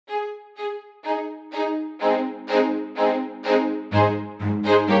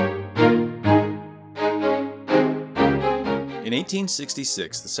In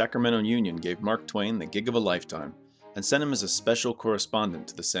 1866, the Sacramento Union gave Mark Twain the gig of a lifetime and sent him as a special correspondent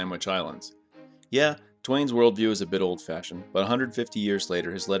to the Sandwich Islands. Yeah, Twain's worldview is a bit old-fashioned, but 150 years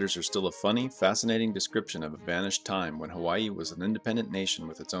later his letters are still a funny, fascinating description of a vanished time when Hawaii was an independent nation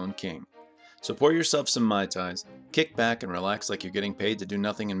with its own king. So pour yourself some Mai Tais, kick back and relax like you're getting paid to do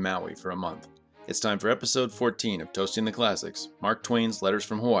nothing in Maui for a month. It's time for episode 14 of Toasting the Classics, Mark Twain's Letters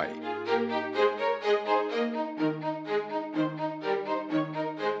from Hawaii.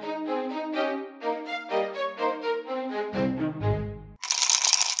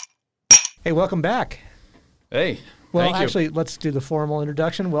 Hey, welcome back. Hey, well, thank you. Actually, let's do the formal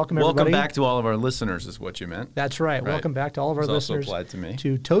introduction. Welcome, everybody. Welcome back to all of our listeners is what you meant. That's right. Welcome back to all of our listeners. Also applied to me.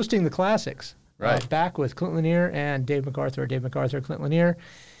 To Toasting the Classics. Right. Back with Clint Lanier and Dave MacArthur. Dave MacArthur, Clint Lanier.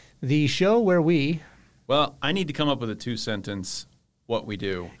 The show where we... Well, I need to come up with a two-sentence what we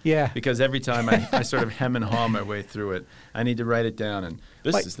do. Yeah. Because every time I sort of hem and haw my way through it, I need to write it down. And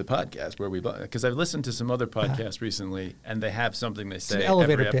this is the podcast where we... Because I've listened to some other podcasts recently, and they have something they say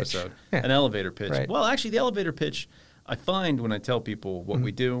every episode. Yeah. An elevator pitch. Right. Well, actually, the elevator pitch, I find when I tell people what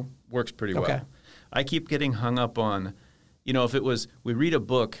we do, works pretty well. I keep getting hung up on... You know, if it was, we read a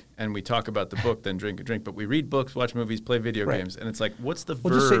book and we talk about the book, then drink a drink, but we read books, watch movies, play video games, and it's like, what's the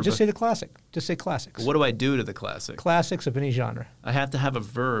verb? Just say the classic. Just say classics. What do I do to the classic? Classics of any genre. I have to have a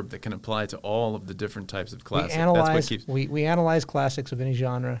verb that can apply to all of the different types of classics. We analyze classics of any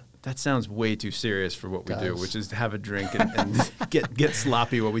genre. That sounds way too serious for what we do, which is to have a drink and get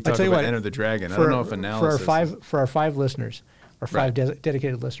sloppy while we talk about Enter the Dragon. I don't know if analysis... For our five listeners, our five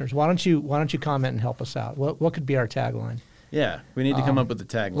dedicated listeners, why don't you comment and help us out? What could be our tagline? Yeah, we need to come up with a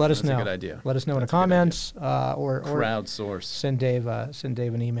tagline. Let us know. That's a good idea. Let us know in the comments or crowdsource. Send Dave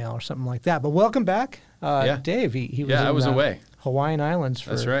an email or something like that. But welcome back, Dave. He was I was away. Hawaiian Islands for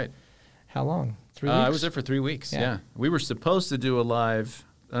That's right. How long? 3 weeks? I was there for 3 weeks. Yeah. We were supposed to do a live,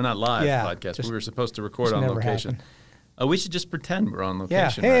 not live podcast. We were supposed to record on location. Happened. We should just pretend we're on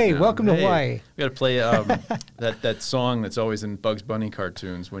location. Yeah. Hey, right now. welcome to Hawaii. We got to play that song that's always in Bugs Bunny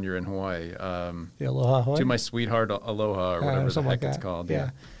cartoons when you're in Hawaii. The Aloha Hawaii? To My Sweetheart Aloha or whatever the heck it's called.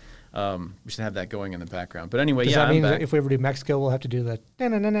 Yeah. We should have that going in the background. But anyway, Does that I'm mean back. If we ever do Mexico, we'll have to do the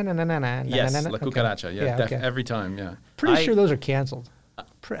Yes, La Cucaracha. Yeah, every time. Yeah. Pretty sure those are canceled.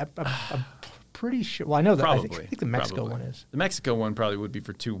 I'm pretty sure. Well, I know that. Probably. I think the Mexico one is. The Mexico one probably would be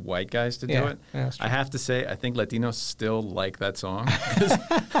for two white guys to do it. Yeah, I have to say, I think Latinos still like that song.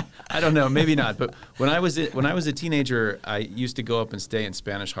 I don't know, maybe not. But when I was a teenager, I used to go up and stay in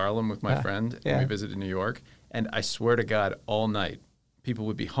Spanish Harlem with my friend when we visited New York. And I swear to God, all night, people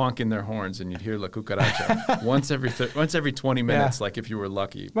would be honking their horns, and you'd hear La Cucaracha once every 20 minutes, like if you were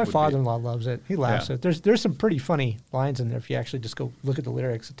lucky. My father-in-law loves it. He laughs at it. There's some pretty funny lines in there if you actually just go look at the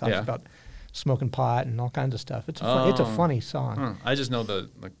lyrics. It talks about smoking pot and all kinds of stuff. It's a funny song. I just know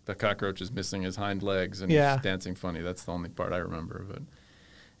the cockroach is missing his hind legs and he's dancing funny. That's the only part I remember. But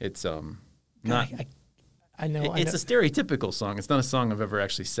it's not. I know. It's a stereotypical song. It's not a song I've ever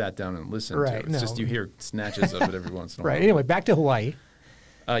actually sat down and listened to. It's just you hear snatches of it every once in a while. Right. Anyway, back to Hawaii.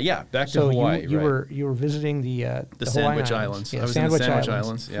 Back to Hawaii. So you were visiting the Sandwich Islands. Yeah, I was in the Sandwich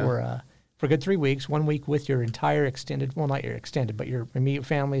Islands. For a good 3 weeks, 1 week with your entire extended, well, not your extended, but your immediate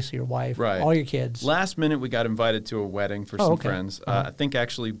family, so your wife, all your kids. Last minute, we got invited to a wedding for some friends. I think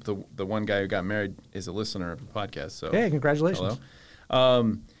actually the one guy who got married is a listener of the podcast. So hey, congratulations.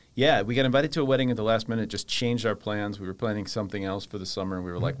 Hello. We got invited to a wedding at the last minute, just changed our plans. We were planning something else for the summer, and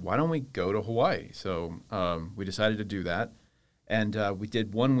we were like, why don't we go to Hawaii? So we decided to do that. And we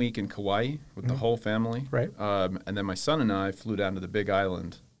did 1 week in Kauai with the whole family. Right. And then my son and I flew down to the Big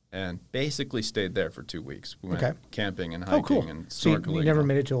Island and basically stayed there for 2 weeks. We went camping and hiking and snorkeling. So you never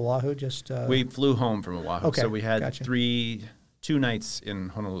made it to Oahu? We flew home from Oahu. Okay. So we had 2 nights in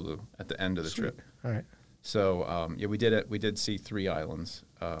Honolulu at the end of the trip. All right. So we did it. We did see 3 islands.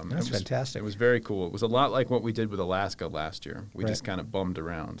 That's fantastic. It was very cool. It was a lot like what we did with Alaska last year. We just kind of bummed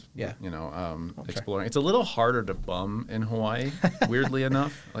around. Yeah. Exploring. It's a little harder to bum in Hawaii, weirdly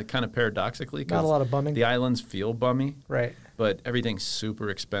enough, like kind of paradoxically. Not a lot of bumming. The islands feel bummy. Right. But everything's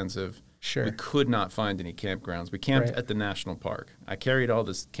super expensive. Sure. We could not find any campgrounds. We camped at the national park. I carried all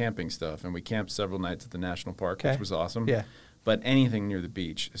this camping stuff, and we camped several nights at the national park, which was awesome. Yeah. But anything near the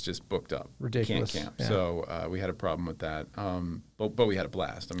beach is just booked up. Ridiculous. Can't camp. Yeah. So we had a problem with that. But we had a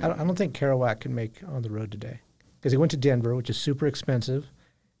blast. I don't think Kerouac can make On the Road today because he went to Denver, which is super expensive.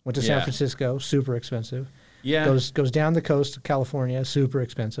 Went to San Francisco, super expensive. Yeah. Goes down the coast of California, super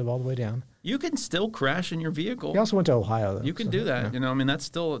expensive, all the way down. You can still crash in your vehicle. He also went to Ohio, though. You can do that. Yeah. That's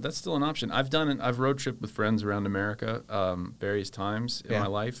still an option. I've done it. I've road tripped with friends around America various times in my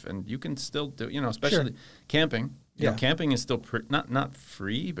life, and you can still do. Especially camping. You know, camping is still not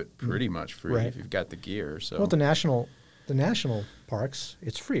free, but pretty much free if you've got the gear. So well, the national parks,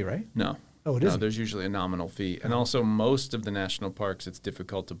 it's free, right? No. Oh, it isn't? No, there's usually a nominal fee. And also most of the national parks, it's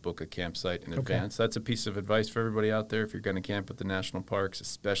difficult to book a campsite in advance. That's a piece of advice for everybody out there. If you're going to camp at the national parks,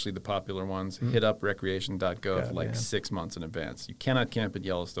 especially the popular ones, hit up recreation.gov 6 months in advance. You cannot camp at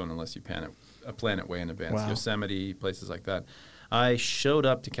Yellowstone unless you plan it way in advance. Wow. Yosemite, places like that. I showed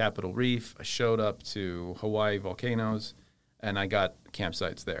up to Capitol Reef. I showed up to Hawaii volcanoes. And I got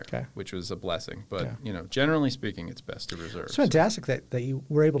campsites there, which was a blessing. But, you know, generally speaking, it's best to reserve. It's fantastic that you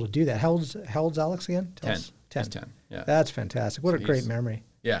were able to do that. How old's Alex again? 10. 10, yeah. That's fantastic. What a great memory.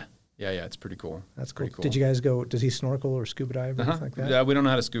 Yeah. It's pretty cool. That's cool. Did you guys go, does he snorkel or scuba dive or anything like that? Yeah, we don't know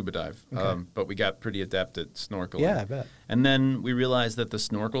how to scuba dive, but we got pretty adept at snorkeling. Yeah, I bet. And then we realized that the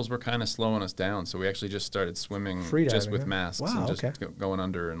snorkels were kind of slowing us down, so we actually just started swimming just with masks and just going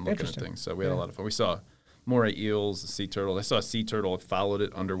under and looking at things. So we had a lot of fun. We saw moray eels, a sea turtle. I saw a sea turtle. I followed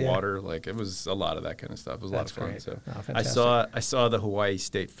it underwater. Like it was a lot of that kind of stuff. It was a lot of fun. Great. So Fantastic. I saw the Hawaii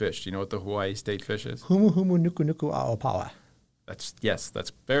state fish. Do you know what the Hawaii state fish is? Humu humu nuku nuku a'opawa.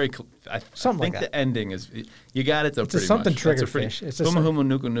 That's very. I something think like that. The ending is you got it though. It's pretty something much. trigger fish. It's humu humu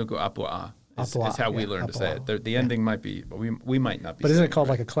nuku nuku apua'a. Is how we learned to say it. The ending might be, but we might not be. But isn't it called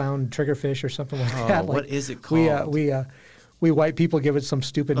like a clown triggerfish or something like that? What is it called? We white people give it some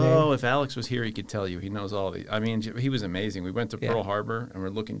stupid name. Oh, if Alex was here, he could tell you. He knows all the. I mean, he was amazing. We went to Pearl Harbor and we're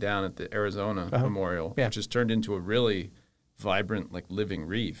looking down at the Arizona Memorial, which has turned into a really vibrant, like living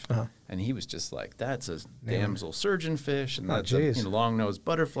reef. And he was just like, "That's a damsel surgeonfish, and that's a long-nosed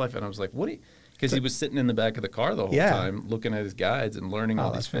butterfly." And I was like, "What do you?" Because he was sitting in the back of the car the whole time, looking at his guides and learning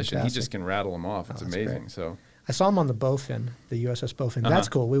all these fish, and he just can rattle them off. It's amazing. Great. So. I saw him on the Bowfin, the USS Bowfin. That's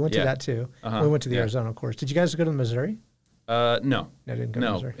cool. We went to that too. We went to the Arizona, of course. Did you guys go to the Missouri? No. I didn't go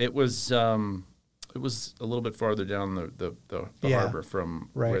to Missouri. It was a little bit farther down the harbor from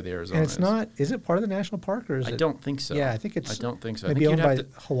where the Arizona is. And it's not. Is it part of the national park or is it? I don't think so. Yeah, I think it's. I don't think so. Maybe owned by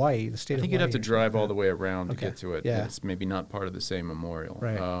Hawaii, the state of Hawaii. I think you'd have to drive all the way around to get to it. Yeah. It's maybe not part of the same memorial.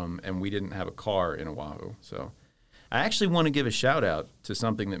 Right. And we didn't have a car in Oahu, so. I actually want to give a shout out to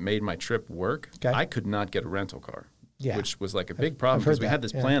something that made my trip work. Okay. I could not get a rental car. Yeah. Which was like a big problem because we had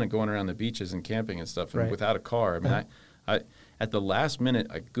this plan of going around the beaches and camping and stuff, and without a car. I mean, I at the last minute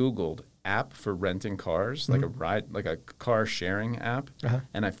I Googled app for renting cars, like a car sharing app,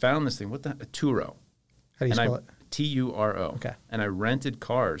 and I found this thing. What the Turo? How do you spell it? Turo. Okay. And I rented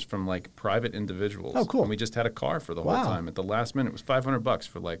cars from like private individuals. Oh, cool. And we just had a car for the whole time. At the last minute, it was $500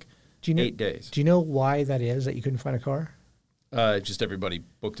 for like 8 days. Do you know why that is that you couldn't find a car? Just everybody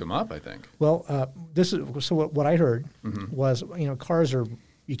booked them up, I think. Well, what I heard was, cars are,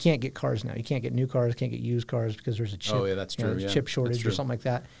 you can't get cars now. You can't get new cars, can't get used cars because there's a chip. Oh, yeah, that's true. Chip shortage or something like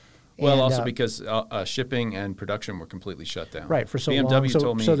that. Well, and, also because shipping and production were completely shut down. Right, for so BMW long.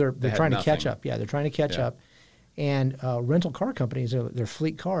 told me so they're trying nothing. to catch up. Yeah, they're trying to catch up. And rental car companies, their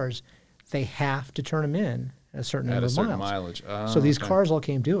fleet cars, they have to turn them in a certain number of miles. Mileage. So these cars all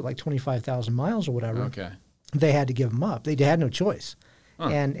came due at like 25,000 miles or whatever. Okay. They had to give them up. They had no choice.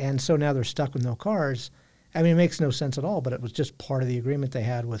 And so now they're stuck with no cars. I mean, it makes no sense at all, but it was just part of the agreement they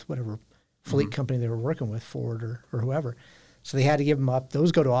had with whatever fleet company they were working with, Ford or whoever. So they had to give them up.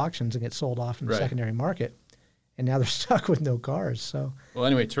 Those go to auctions and get sold off in the secondary market. And now they're stuck with no cars. So well,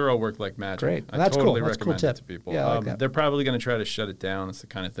 anyway, Turo worked like magic. Great. I That's totally cool. That's recommend cool it to people. Yeah, I like that. They're probably going to try to shut it down. It's the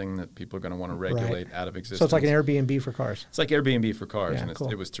kind of thing that people are going to want to regulate out of existence. So it's like an Airbnb for cars. It's like Airbnb for cars, Yeah, and cool.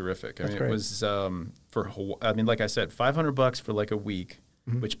 it was terrific. That's I mean, great. it was for Hawaii. I mean, like I said, $500 for like a week,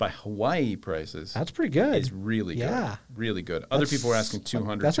 which by Hawaii prices, That's pretty good. is really Yeah. good. Really good. Other people were asking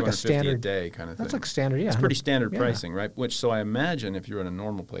 $200, that's like a $250 a standard- day kind of thing. That's like standard, yeah. It's pretty standard Yeah. pricing, right? Which so I imagine if you're in a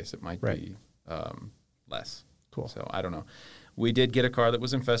normal place, it might be less. Cool. So I don't know. We did get a car that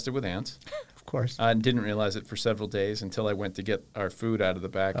was infested with ants. Of course. I didn't realize it for several days until I went to get our food out of the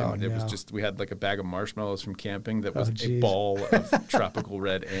back. And it was no. just, we had like a bag of marshmallows from camping that was a geez. ball of tropical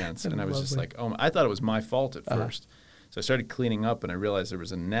red ants. And I was just like, I thought it was my fault at first. So I started cleaning up and I realized there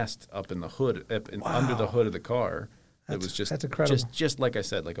was a nest up in the hood, under the hood of the car. It was that's incredible. just like I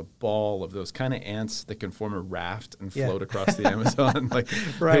said, like a ball of those kind of ants that can form a raft and float across the Amazon. Like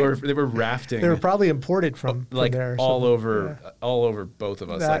they were rafting. They were probably imported from like there. all over both of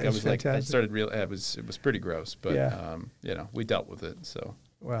us. That like I is was like I fantastic. started it was pretty gross, but we dealt with it. So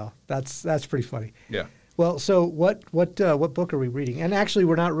well, that's pretty funny. yeah. Well, so what book are we reading? And actually,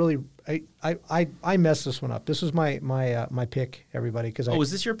 we're not really. I messed this one up. This was my pick, everybody. Because was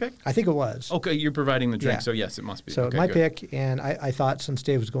this your pick? I think it was. Okay, you're providing the drink, Yeah. so yes, it must be. So okay, my good. pick, and I thought since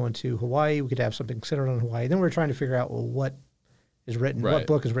Dave was going to Hawaii, we could have something centered on Hawaii. Then we were trying to figure out, well, what is written. Right. What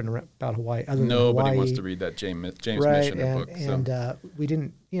book is written about Hawaii? Other than Nobody Hawaii? wants to read that James Right, Michener book. And we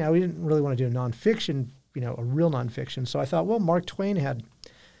didn't really want to do a nonfiction, a real nonfiction. So I thought, well, Mark Twain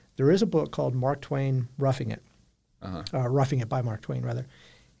there is a book called Mark Twain Roughing It, Roughing It by Mark Twain rather,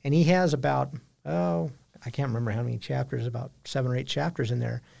 and he has about I can't remember how many chapters, about 7 or 8 chapters in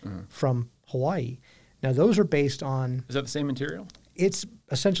there from Hawaii. Now those are based on. Is that the same material? It's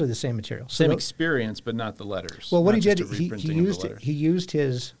essentially the same material. Same experience, but not the letters. Well, what not he did, just a he reprinting of used the letters. he used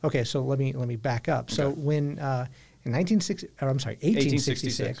his. Okay, so let me back up. Okay. So when in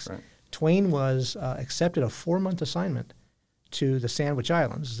 1866, right. Twain was accepted a 4-month assignment to the Sandwich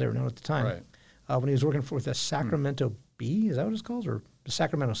Islands, as they were known at the time. Right. When he was working with the Sacramento Bee, is that what it's called, or the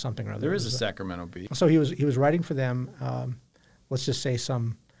Sacramento something or other? There is a Sacramento Bee. So he was writing for them. Let's just say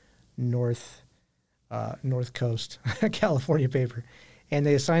some North Coast California paper, and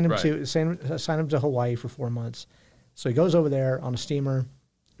they assigned him to Hawaii for 4 months. So he goes over there on a steamer,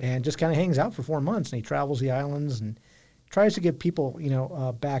 and just kind of hangs out for 4 months, and he travels the islands and tries to give people,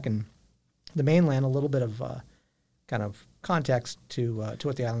 back in the mainland a little bit of kind of context to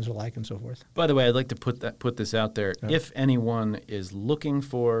what the islands are like and so forth. By the way, I'd like to put this out there. Yeah. If anyone is looking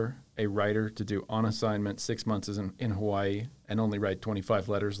for a writer to do on assignment 6 months in Hawaii and only write 25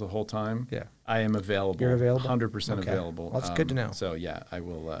 letters the whole time, Yeah. I am available. You're available? 100% Okay. available. Well, that's good to know. So yeah, I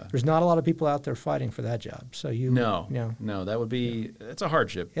will. There's not a lot of people out there fighting for that job, so No, that would be. It's a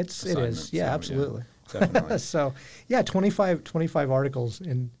hardship. It is. assignment, Yeah, so, absolutely. Definitely. So, 25 articles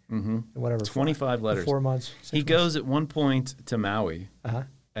in whatever. 25 letters. 4 months. He goes at one point to Maui Uh-huh.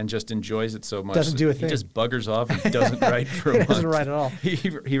 and just enjoys it so much. Doesn't do a He thing. just buggers off and doesn't write for a month. He doesn't write at all.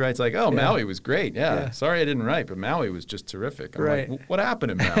 He writes like, oh, Maui was great. Yeah. Sorry I didn't write, but Maui was just terrific. I'm Right. like, what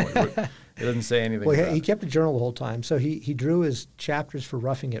happened in Maui? It doesn't say anything Well, about he it. kept a journal the whole time. So he drew his chapters for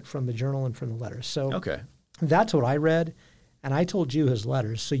Roughing It from the journal and from the letters. So Okay. that's what I read, and I told you his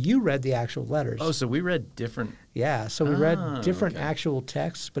letters. So you read the actual letters. Oh, so we read different. Yeah, so we read different okay. actual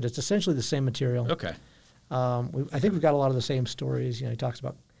texts, but it's essentially the same material. Okay. I think we've got a lot of the same stories. He talks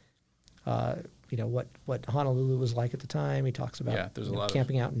about, what Honolulu was like at the time. He talks about there's a lot of-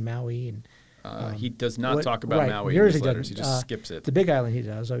 camping out in Maui and. He does not talk about right, Maui in yours his he letters. He doesn't. just skips it. The Big Island he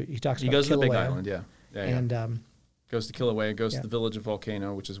does. He talks He about goes to the Big Kilauea. Island, yeah. And Goes to Kilauea, goes Yeah. to the village of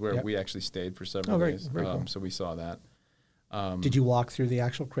Volcano, which is where Yep. we actually stayed for several very days. cool. So we saw that. did you walk through the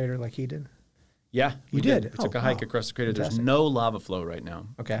actual crater like he did? Yeah, You we did? We took Oh, a hike wow. across the crater. Fantastic. There's no lava flow right now.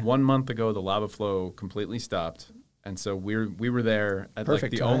 Okay. 1 month ago, the lava flow completely stopped, and so we were there at Perfect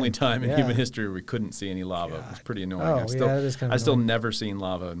like the time. only time in Yeah. human history where we couldn't see any lava. It was pretty annoying. Oh, I've still, yeah, that is kind of I've still annoying. never seen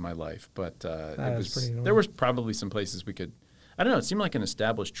lava in my life, but That it is pretty annoying. there was probably some places we could. I don't know. It seemed like an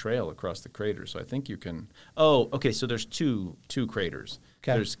established trail across the crater, so I think you can. Oh, okay. So there's two craters.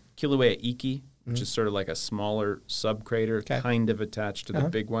 Okay. There's Kilauea Iki, which is sort of like a smaller sub crater, Okay. kind of attached to the Uh-huh.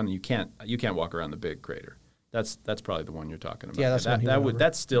 big one. You can't walk around the big crater. That's probably the one you're talking about. Yeah, that's the one he went over.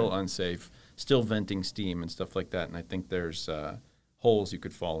 that's still unsafe, still venting steam and stuff like that. And I think there's holes you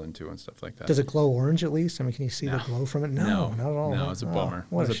could fall into and stuff like that. Does it glow orange at least? I mean, can you see the glow from it? No, not at all. No, it's a bummer.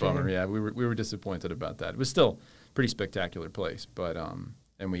 Oh, what It was a bummer. shame. Yeah, we were disappointed about that. It was still a pretty spectacular place, but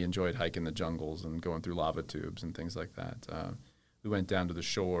and we enjoyed hiking the jungles and going through lava tubes and things like that. We went down to the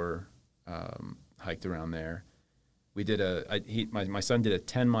shore, hiked around there. We did my son did a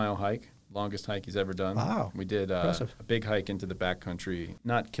 10-mile hike, longest hike he's ever done. Wow. We did a big hike into the backcountry,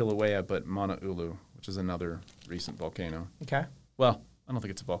 not Kilauea, but Mauna Ulu, which is another recent volcano. Okay. Well, I don't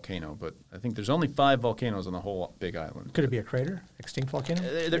think it's a volcano, but I think there's only 5 volcanoes on the whole Big Island. Could it be a crater? Extinct volcano?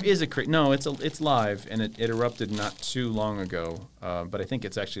 There is a crater. No, it's live, and it erupted not too long ago. But I think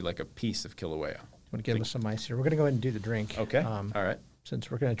it's actually like a piece of Kilauea. Want to give us some ice here? We're going to go ahead and do the drink. Okay. All right.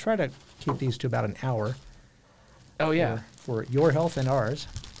 Since we're going to try to keep these to about an hour. Oh yeah. For your health and ours,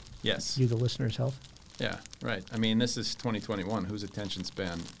 Yes. you the listeners' health. Yeah. Right. I mean, this is 2021. Whose attention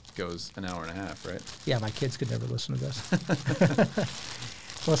span goes an hour and a half, right? Yeah, my kids could never listen to this.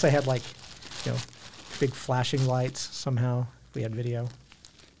 Unless I had big flashing lights somehow, if we had video,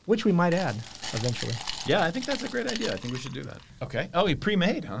 which we might add eventually. Yeah, I think that's a great idea. I think we should do that. Okay. Oh, he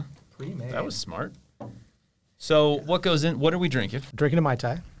pre-made, huh? Pre-made. That was smart. So what goes in? What are we drinking? Drinking a Mai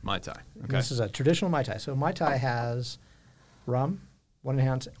Tai. Mai Tai. And Okay. this is a traditional Mai Tai. So Mai Tai has rum,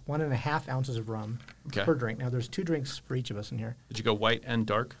 1.5 ounces of rum Okay. per drink. Now there's 2 drinks for each of us in here. Did you go white and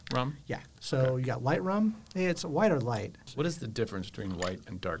dark rum? Yeah. So you got light rum. It's white or light. What is the difference between white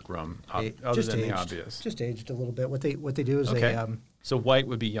and dark rum, It- other just than aged. the obvious? Just aged a little bit. What they do is Okay. they So white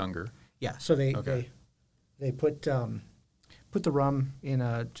would be younger. yeah. So Okay. they put the rum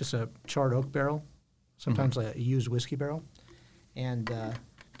in just a charred oak barrel, sometimes like a used whiskey barrel, and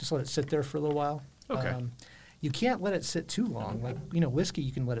just let it sit there for a little while. Okay. You can't let it sit too long. Like, whiskey,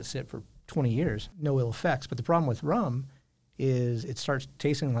 you can let it sit for 20 years, no ill effects. But the problem with rum is it starts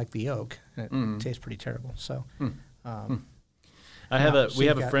tasting like the oak, and it tastes pretty terrible. So, we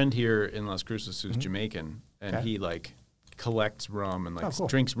have a friend here in Las Cruces who's Jamaican, and he collects rum and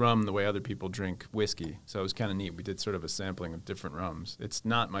drinks rum the way other people drink whiskey. So it was kind of neat. We did sort of a sampling of different rums. It's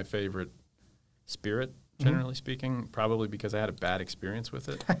not my favorite spirit, generally speaking, probably because I had a bad experience with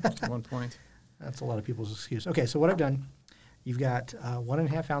it at one point. That's a lot of people's excuse. Okay, so what I've done, you've got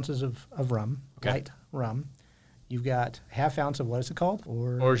 1.5 ounces of rum, light rum. You've got half ounce of, what is it called?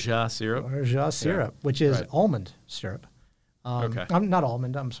 Orgeat syrup. Orgeat syrup, which is almond syrup. I'm not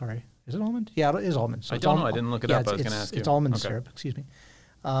almond, I'm sorry. Is it almond? Yeah, it is almond. So I don't know. I didn't look it up. I was going to ask you. It's almond syrup, excuse me.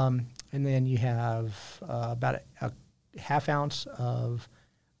 And then you have about a half ounce of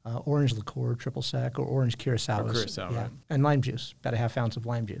orange liqueur, triple sec, or orange curacao. Right. And lime juice, about a half ounce of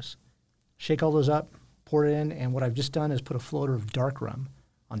lime juice. Shake all those up, pour it in, and what I've just done is put a floater of dark rum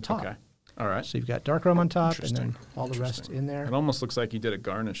on top. Okay. All right. So you've got dark rum on top, and then all the rest in there. It almost looks like you did a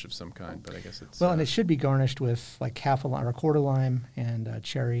garnish of some kind, but I guess it's... Well, and it should be garnished with like half a lime or a quarter lime and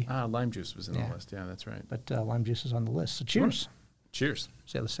cherry. Lime juice was in the list. Yeah, that's right. But lime juice is on the list. So cheers. Cheers.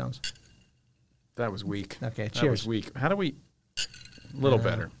 See how this sounds. That was weak. Okay, cheers. That was weak. How do we... A little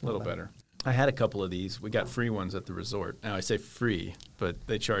better. I had a couple of these. We got free ones at the resort. Now, I say free, but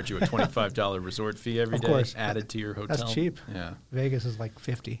they charge you a $25 resort fee every day added to your hotel. That's cheap. Yeah. Vegas is like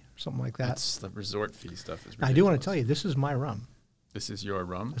 50 or something like that. That's the resort fee stuff is ridiculous. I do want to tell you, this is my rum. This is your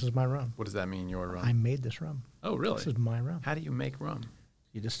rum? This is my rum. What does that mean, your rum? I made this rum. Oh, really? This is my rum. How do you make rum?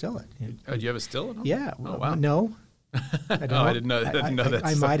 You distill it. Do you have a still at home? Yeah. Oh, wow. No. I didn't know that.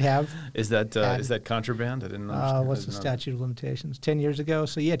 I might have. Is that contraband? I didn't understand. What's the statute of limitations? 10 years ago.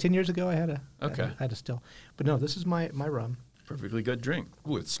 So, 10 years ago I had a still. But no, this is my rum. Perfectly good drink.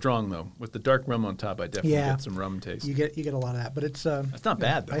 Ooh, it's strong, though. With the dark rum on top, I definitely get some rum taste. You get a lot of that. But it's that's not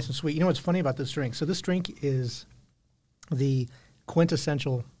bad, though. Nice and sweet. You know what's funny about this drink? So this drink is the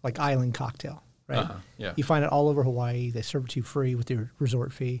quintessential, island cocktail. Right? Yeah. You find it all over Hawaii. They serve it to you free with your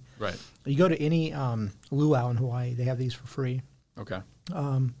resort fee. Right. You go to any luau in Hawaii, they have these for free. Okay.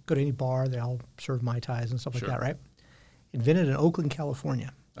 Go to any bar, they all serve Mai Tais and stuff like that, right? Invented in Oakland,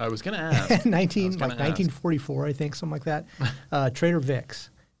 California. I was going to ask. 1944, I think, something like that. Trader Vic's,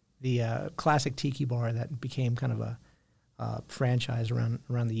 the classic tiki bar that became kind of a franchise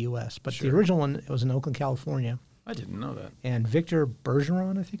around the U.S. But the original one, it was in Oakland, California. I didn't know that. And Victor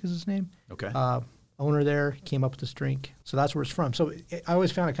Bergeron, I think is his name. Okay. Owner there, came up with this drink. So that's where it's from. So I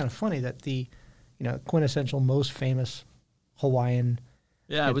always found it kind of funny that the quintessential, most famous Hawaiian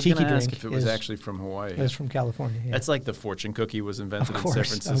I was going to ask if it was actually from Hawaii. It's from California. Yeah. That's like the fortune cookie was invented in San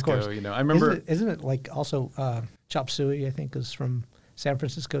Francisco. Of course. I remember. Isn't it like also chop suey? I think is from San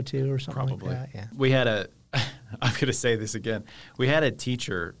Francisco too, or something probably. Like that. Yeah. We had I'm going to say this again. We had a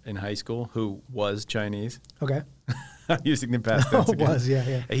teacher in high school who was Chinese. Okay. I'm using the past tense again. Was,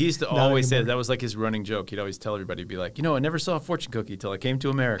 yeah. He used to always say that was like his running joke. He'd always tell everybody, he'd be like, I never saw a fortune cookie till I came to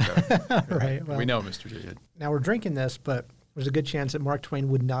America. Right. Well, we know, Mr. David. Now we're drinking this, but there's a good chance that Mark Twain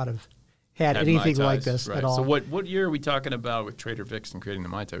would not have had anything like this at all. So what year are we talking about with Trader Vic's and creating the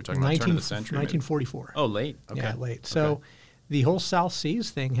Mai Tai? We're talking about turn of the century? 1944. Oh, late. Okay. Yeah, late. So the whole South Seas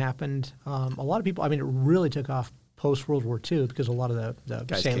thing happened. A lot of people, it really took off post-World War II because a lot of the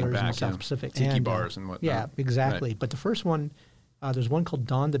sailors in the South Pacific. Tiki bars and whatnot. Yeah, exactly. Right. But the first one, there's one called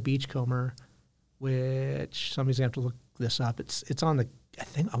Don the Beachcomber, which somebody's going to have to look this up. It's on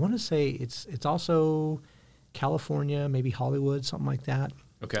I want to say it's also California, maybe Hollywood, something like that.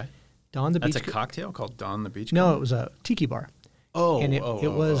 Okay. Don the That's a cocktail called Don the Beachcomber? No, it was a tiki bar. Oh, and it okay.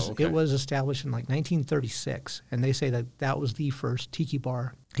 It was established in 1936, and they say that was the first tiki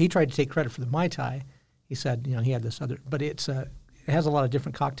bar. He tried to take credit for the Mai Tai. He said, he had this other, but it has a lot of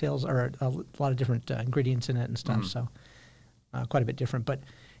different cocktails or a lot of different ingredients in it and stuff. So quite a bit different. But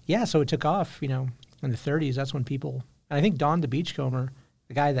yeah, so it took off. In the 30s. That's when people. And I think Don the Beachcomber,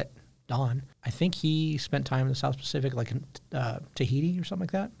 the guy that Don, I think he spent time in the South Pacific, like in Tahiti or something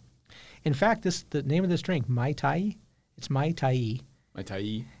like that. In fact, the name of this drink, Mai Tai, it's Mai Tai. Mai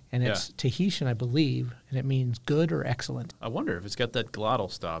Tai. And it's Tahitian, I believe, and it means good or excellent. I wonder if it's got that glottal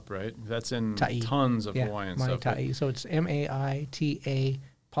stop, right? That's in Tai. tons of Hawaiian Mai stuff. Tai. So it's MAITA''.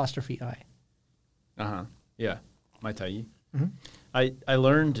 Yeah, Mai Tai. Mm-hmm. I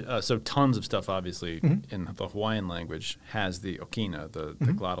learned, so tons of stuff, obviously, in the Hawaiian language has the okina, the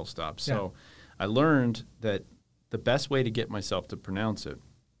glottal stop. So I learned that the best way to get myself to pronounce it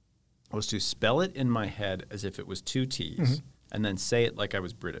was to spell it in my head as if it was two T's. And then say it like I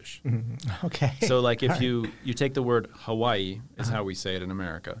was British. Okay. So like if you take the word Hawaii is how we say it in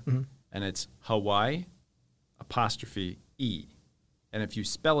America, and it's Hawaii, apostrophe E. And if you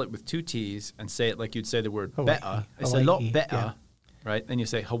spell it with 2 T's and say it like you'd say the word Hawaii. better, it's a Hawaii, lot better, yeah. right? Then you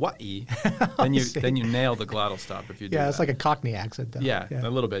say Hawaii, see. then you nail the glottal stop if you do Yeah, that. it's like a Cockney accent, though. Yeah, a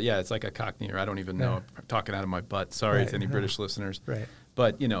little bit. Yeah, it's like a Cockney, or I don't even know. I'm talking out of my butt. Sorry Right, to any no. British listeners. Right.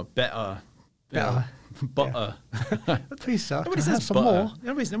 But, better. Better. Butter. Please, sir. Nobody can I have says some butter.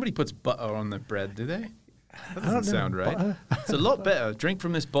 more? Nobody puts butter on the bread, do they? That don't doesn't know. sound right. Butter. It's a lot better. Drink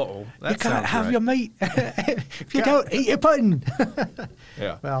from this bottle. That You can't sounds have right. your meat. If you don't, eat your pudding.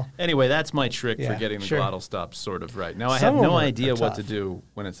 Yeah. Well, anyway, that's my trick for yeah, getting the sure. glottal stops sort of right. Now, I Some have of no them are idea what to tough. do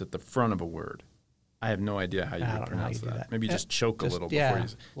when it's at the front of a word. I have no idea how you I would don't know how pronounce you do that. that. Maybe just choke a Just- little yeah, before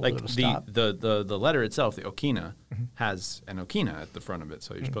you a like little bit of the letter itself, the okina, has an okina at the front of it.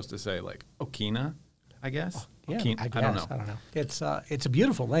 So you're supposed to say like okina, I guess. yeah, Okina- I guess. I don't know. It's a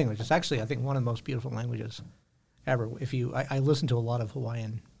beautiful language. It's actually, I think, one of the most beautiful languages ever. I listen to a lot of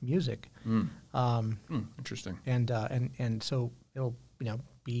Hawaiian music, Interesting. and so it'll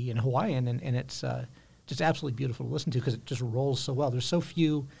be in Hawaiian, and it's just absolutely beautiful to listen to because it just rolls so well. There's so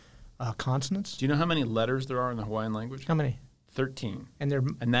few consonants. Do you know how many letters there are in the Hawaiian language? How many? 13. And they're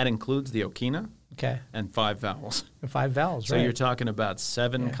And that includes the okina okay. and 5 vowels. And 5 vowels, So right? you're talking about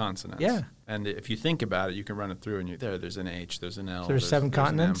 7 Yeah. consonants. Yeah. And if you think about it, you can run it through, and there's an H, there's an L. So there's 7 there's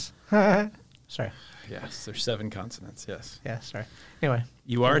an M. continents. Sorry. Yes, there's 7 consonants. Yes. Yeah, sorry. Anyway.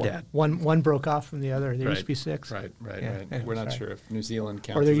 You are dad. One broke off from the other. There used to Right. be 6. Right. Yeah, Right. We're not sorry. sure if New Zealand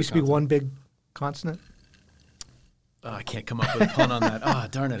counts. Or there as a used to be consonant. one big consonant. Oh, I can't come up with a pun on that. Oh,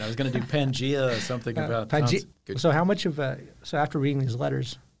 darn it! I was going to do Pangea or something about. Good. So how much of so after reading these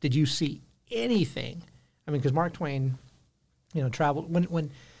letters, did you see anything? I mean, because Mark Twain, traveled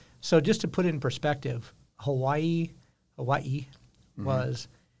when. So just to put it in perspective, Hawaii was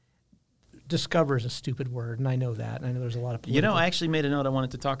discover is a stupid word, and I know that. And I know there's a lot of political. I actually made a note. I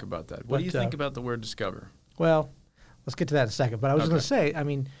wanted to talk about that. What do you But, think about the word discover? Well, let's get to that in a second. But I was going to say, I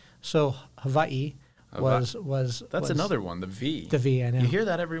mean, so Hawaii was That's another one. The V. The V, I know. You hear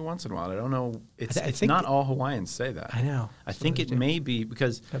that every once in a while. I don't know. It's think not all Hawaiians say that. I know. I think it may be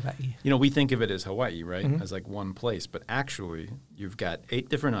because Hawaii. we think of it as Hawaii, right, as like one place, but actually you've got 8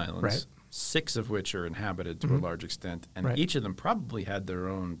 different islands, Right. 6 of which are inhabited to a large extent, and Right. each of them probably had their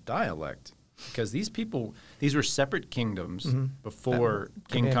own dialect because these were separate kingdoms before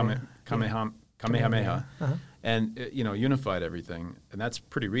King Kamehameha, and unified everything, and that's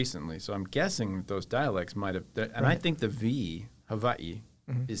pretty recently. So I'm guessing that those dialects might have, and I think the V, Hawaii,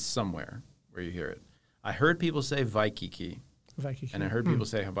 is somewhere where you hear it. I heard people say Waikiki, and I heard people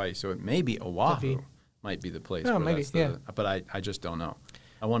say Hawaii, so it may be Oahu might be the place. Oh, where maybe, that's yeah. But I just don't know.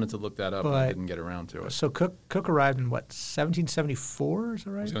 I wanted to look that up, but I didn't get around to it. So Cook arrived in what, 1774? Is that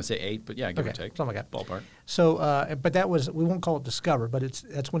right? I was going to say 8, but yeah, give or Okay, take. something like that. Ballpark. So, but that was, we won't call it discover, but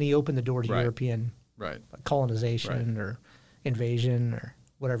that's when he opened the door to Right. European Right. colonization or invasion or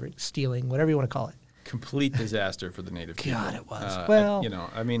whatever, stealing, whatever you want to call it. Complete disaster for the native people. God, it was.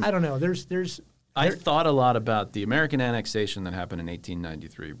 I mean, I don't know. There's I thought a lot about the American annexation that happened in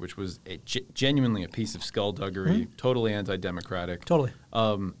 1893, which was genuinely a piece of skullduggery, totally anti-democratic. Totally.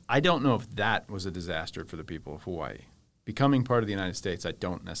 I don't know if that was a disaster for the people of Hawaii. Becoming part of the United States, I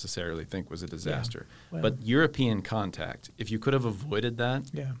don't necessarily think was a disaster. Well- But European contact, if you could have avoided that,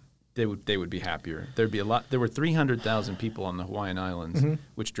 Yeah. they would be happier. There'd be a lot. There were 300,000 people on the Hawaiian Islands,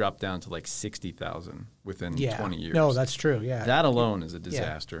 which dropped down to like 60,000 within 20 years. No, that's true. Yeah. That alone is a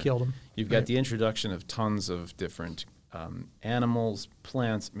disaster. killed 'em. You've got Right. the introduction of tons of different animals,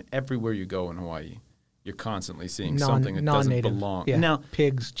 plants. I mean, everywhere you go in Hawaii, you're constantly seeing something that doesn't non-native. belong. Yeah. Now,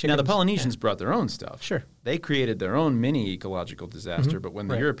 Pigs, chickens. now the Polynesians brought their own stuff. Sure. They created their own mini ecological disaster, but when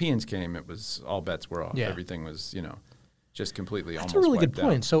the Right. Europeans came, it was all bets were off. Yeah. Everything was, just completely That's almost a really good wiped out.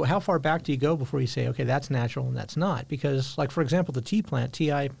 point. So how far back do you go before you say, okay, that's natural and that's not? Because, like, for example, the TI plant,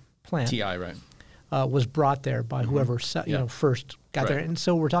 TI, right? was brought there by whoever Yeah. First got there. Right. And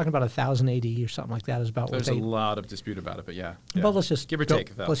so we're talking about 1000 AD or something like that is about There's what a they... lot of dispute about it, but yeah. But let's just give or go- take.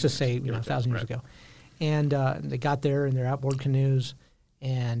 1,000 let's just say years, give or 1,000 years take, ago, and they got there in their outboard canoes,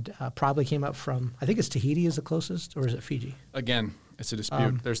 and probably came up from, I think it's Tahiti is the closest, or is it Fiji? Again, it's a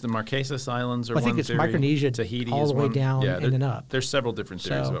dispute. There's the Marquesas Islands, or I think one it's theory. Micronesia Tahiti all is the way one. down yeah, and then up. There's several different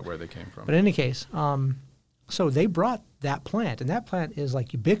theories So- about where they came from. But in any case, so they brought that plant, and that plant is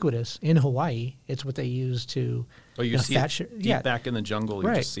like ubiquitous in Hawaii. It's what they use to you see thatch, it deep back in the jungle. You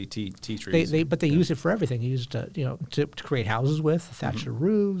Right. just see tea trees. They use it for everything. They use it to create houses with, thatch the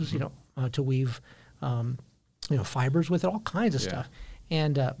roofs, to weave fibers with it, all kinds of Yeah. stuff.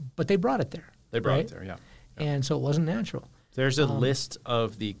 And but they brought it there. They brought right? it there, yeah. And so it wasn't natural. There's a list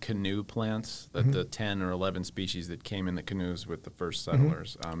of the canoe plants, the 10 or 11 species that came in the canoes with the first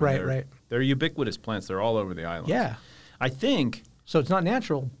settlers. Right. They're ubiquitous plants. They're all over the island. Yeah. I think. So it's not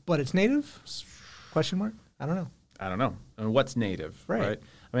natural, but it's native? Question mark? I don't know. And what's native, right?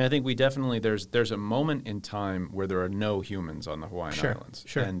 I mean, I think we definitely, there's a moment in time where there are no humans on the Hawaiian Islands.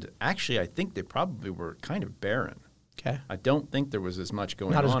 Sure. And actually, I think they probably were kind of barren. Okay. I don't think there was as much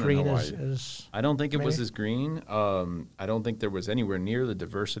going Not on as in green Hawaii. as I don't think it was maybe? as green. I don't think there was anywhere near the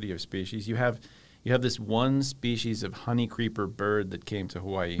diversity of species. You have this one species of honey creeper bird that came to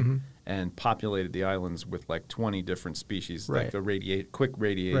Hawaii and populated the islands with like 20 different species, Right. like the quick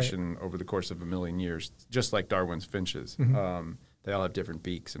radiation over the course of 1 million years, just like Darwin's finches. They all have different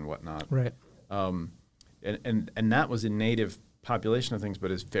beaks and whatnot. Right. And that was a native population of things, but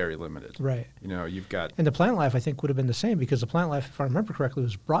is very limited. Right. You know, you've got And the plant life, I think, would have been the same because the plant life, if I remember correctly,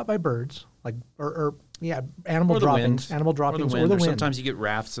 was brought by birds, animal or the droppings, wind, animal droppings, or the wind. Sometimes you get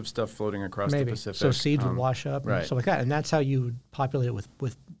rafts of stuff floating across maybe. the Pacific. So seeds would wash up and right. stuff like that, and that's how you would populate it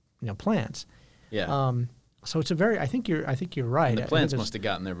with plants. Yeah. So it's a very, I think you're right. And the I think plants it's must have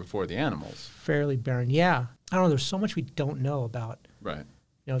gotten there before the animals. fairly barren. Yeah, I don't know. There's so much we don't know about. Right.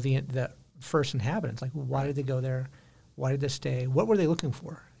 The first inhabitants. Like, why did they go there? Why did they stay? What were they looking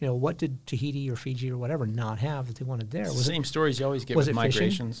for? What did Tahiti or Fiji or whatever not have that they wanted there? It's Was the same stories you always get was with it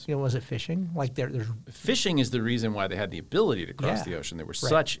migrations. fishing? Was it fishing? Like there's Fishing is the reason why they had the ability to cross Yeah. the ocean. They were Right.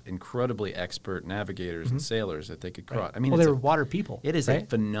 such incredibly expert navigators and sailors that they could cross. I mean, they it's were a- water people. it is a right?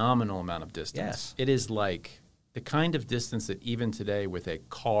 phenomenal amount of distance. Yes. It is like the kind of distance that even today with a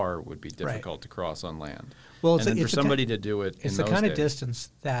car would be difficult to cross on land. Well, and then for somebody to do it It's in the those kind of days- distance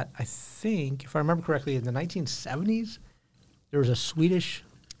that I think, if I remember correctly, in the 1970s, there was a Swedish.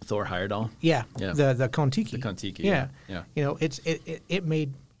 Thor Heyerdahl. Yeah. Yeah. The Kon-Tiki. The Kon-Tiki, Yeah. yeah. It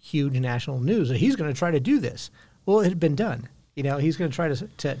made huge national news that he's going to try to do this. Well, it had been done. He's going to try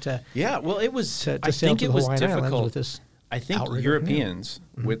to Yeah, well, it was. to I sail think to it the was Hawaiian Islands difficult. with this. I think outrigger Europeans,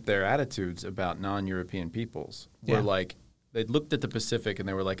 with their attitudes about non-European peoples, were Yeah. like, they looked at the Pacific and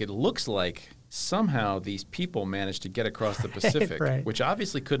they were like, it looks like somehow these people managed to get across the Pacific, right. which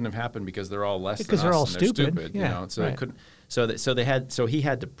obviously couldn't have happened because they're all less Because than they're us all and they're stupid. you Yeah, know. So right. it couldn't. So he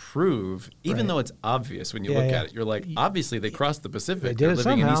had to prove, even Right. though it's obvious when you Yeah, look yeah. at it, you're like, obviously they crossed the Pacific. They did They're it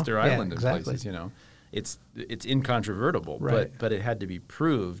living in somehow. Easter Yeah, Island in exactly. places, It's incontrovertible, Right. but it had to be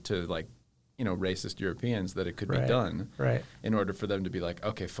proved to racist Europeans that it could be Right. done Right. in order for them to be like,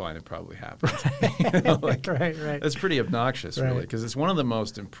 okay, fine, it probably happened. Right. That's pretty obnoxious, really, Right. because it's one of the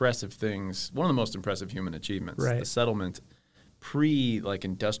most impressive things, one of the most impressive human achievements. Right. The settlement,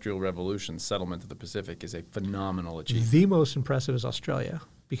 industrial revolution settlement of the Pacific is a phenomenal achievement. The most impressive is Australia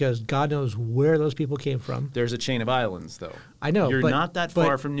because God knows where those people came from. There's a chain of islands, though. I know. You're but- not that but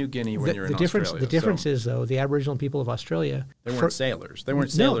far from New Guinea when you're in Australia. The difference so is, though, the Aboriginal people of Australia. they weren't sailors. They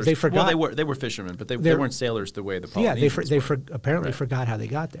weren't No, sailors. they forgot- Well, they were fishermen, but they They're- weren't sailors the way the Yeah, Polynesians they were. apparently Right. forgot how they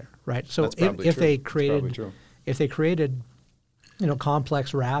got there, right? So That's probably if true. they That's probably created true. if they created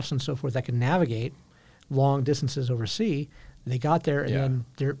complex rafts and so forth that can navigate long distances over sea, they got there and Yeah.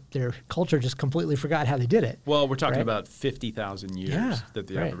 then their culture just completely forgot how they did it. Well, we're talking right? about 50,000 years Yeah, that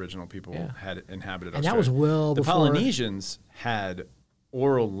the right. Aboriginal people Yeah. had inhabited And that Australia. was well the before- Polynesians had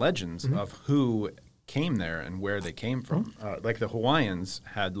oral legends Mm-hmm. of who came there and where they came from. Like the Hawaiians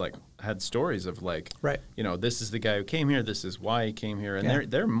had stories of Right. this is the guy who came here, this is why he came here, and Yeah.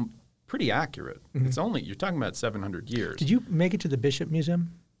 they're pretty accurate. It's only, you're talking about 700 years. Did you make it to the Bishop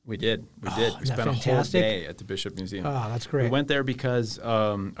Museum? We did. We Oh, did. We isn't that spent a whole fantastic? day at the Bishop Museum. Oh, that's great. We went there because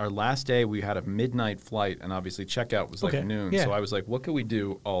our last day we had a midnight flight, and obviously checkout was like Okay, noon. yeah. So I was like, "What could we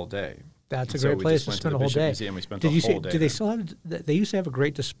do all day?" That's And a so great we place just to went spend the a whole Bishop day. Museum. We spent Did the you whole see? day Do they there. still have? They used to have a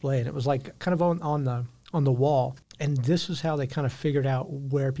great display, and it was like kind of on the wall. And this is how they kind of figured out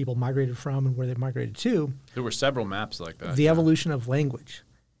where people migrated from and where they migrated to. There were several maps like that. The evolution of language.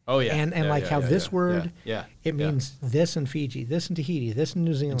 Oh yeah. And Yeah, like yeah, how yeah, this yeah, word, yeah, it yeah. means this in Fiji, this in Tahiti, this in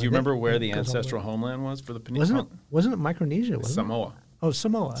New Zealand. Do you remember where It the goes all way. ancestral homeland was for the peninsula? Wasn't it Micronesia? Was it? Samoa. Oh,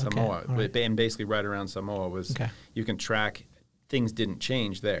 Samoa. Okay. Samoa. All right. And basically right around Samoa was Okay. you can track things didn't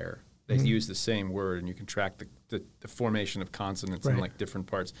change there. They Mm-hmm. used the same word, and you can track the formation of consonants in Right. like different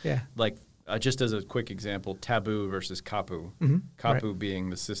parts. Yeah. Like just as a quick example, taboo versus kapu. Kapu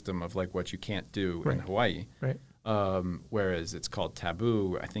being the system of like what you can't do in Right. Hawaii. Right. Whereas it's called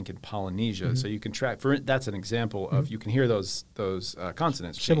taboo, I think in Polynesia. Mm-hmm. So you can track. That's an example of you can hear those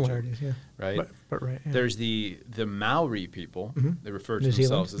consonants changing, Similarities, yeah. right? But right. Yeah. There's the Maori people. They refer to New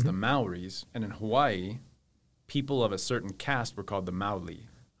Zealand. themselves as the Maoris, and in Hawaii, people of a certain caste were called the Maoli.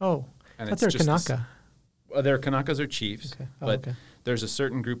 Oh, And I thought it's they're just this- Kanaka. Their Kanakas are chiefs, Okay. Oh, but okay. there's a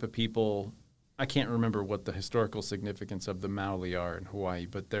certain group of people. I can't remember what the historical significance of the Maoli are in Hawaii,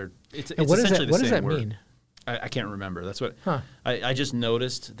 but it's what essentially the what same does that word. mean? I can't remember. That's what I just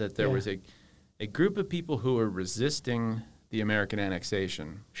noticed that there was a group of people who were resisting the American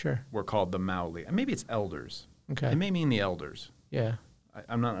annexation. Sure. Were called the Maoli. And maybe it's elders. Okay. It may mean the elders. Yeah.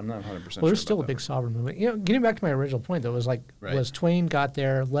 I'm not 100% sure. Well, there's still a about big that. sovereign movement. You know, getting back to my original point though, was Twain got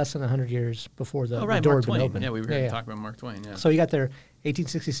there less than 100 years before the door Mark had been Twain. opened. Yeah, we were going to talk about Mark Twain. Yeah. So he got there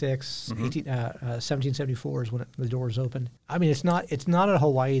 1866, 1774 is when the doors opened. I mean, it's not a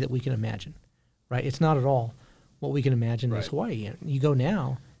Hawaii that we can imagine, right? It's not at all what we can imagine as Hawaii. You go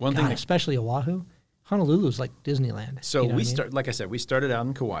now, especially Oahu, Honolulu's like Disneyland. So like I said, we started out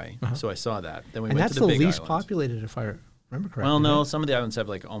in Kauai, so I saw that. Then we and went that's to the Big least Islands. populated, if I remember correctly. Well, no, right? some of the islands have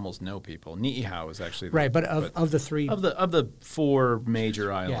like almost no people. Niihau is actually right, but of the three, of the four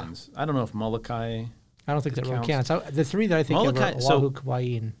major islands, I don't know if Molokai. I don't think that really counts. The three that I think of are Oahu,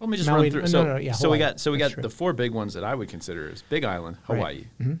 Kauai, and let me just Maui. run through. So we got the four big ones that I would consider as Big Island, Hawaii,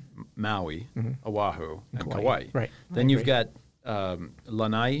 Maui, Oahu, and Kauai. Right. Then you've got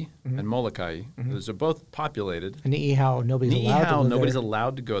Lanai and Molokai. Those are both populated. And Niihau, nobody's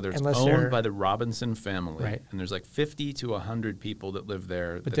allowed to go there. It's owned by the Robinson family. Right. And there's like 50 to 100 people that live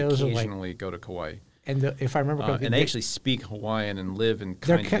there that occasionally go to Kauai. And if I remember correctly, and they actually speak Hawaiian and live in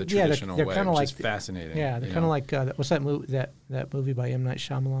kind of the traditional way, which is fascinating. Yeah, they're kind of like what's that movie? That movie by M. Night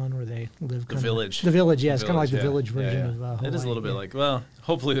Shyamalan where they live. The Village. The Village. Yeah, it's kind of like the Village version of Hawaii. It is a little bit like. Well,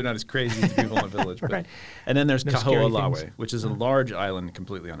 hopefully they're not as crazy as the people in the Village. But, right. And then there's Kaho'olawe, which is a large island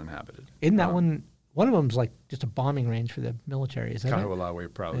completely uninhabited. Isn't that one? One of them's like just a bombing range for the military. Is that Kaho'olawe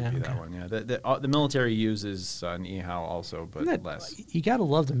would probably be that one. Yeah, the military uses Niihau also, but less. You got to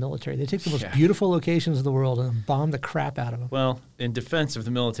love the military. They take the most beautiful locations in the world and bomb the crap out of them. Well, in defense of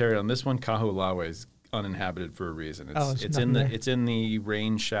the military on this one, Kaho'olawe is uninhabited for a reason. It's in the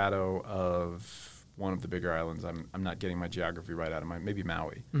rain shadow of one of the bigger islands. I'm not getting my geography right out of maybe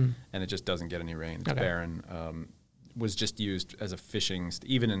Maui, and it just doesn't get any rain. It's barren. Was just used as a fishing,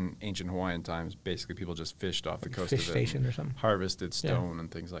 even in ancient Hawaiian times. Basically, people just fished off the coast of it, station or something, harvested stone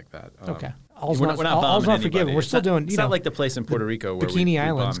and things like that. Okay, we're not forgiven. We're still doing. It's not like the place in Puerto Rico where Bikini we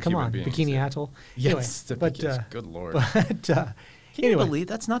Islands. Come on, beings. Bikini Atoll. Yes, anyway, but good lord. But can you believe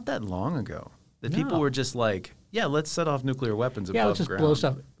that's not that long ago? That people were just like, let's set off nuclear weapons above ground. Let's just blow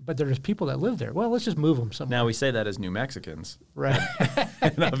stuff. But there's people that live there. Well, let's just move them somewhere. Now we say that as New Mexicans, right?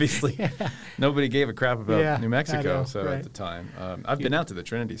 And obviously, nobody gave a crap about New Mexico. At the time, I've been out to the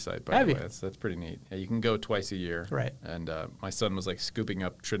Trinity site. By the way, that's pretty neat. Yeah, you can go twice a year. Right. And my son was like scooping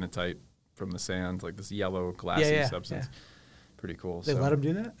up trinitite from the sand, like this yellow glassy substance. Yeah. Pretty cool. They let him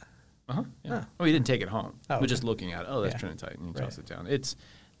do that? Yeah. Oh, he didn't take it home. We're just looking at it. Oh, that's trinitite, and he tossed it down.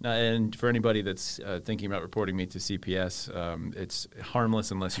 And for anybody that's thinking about reporting me to CPS, it's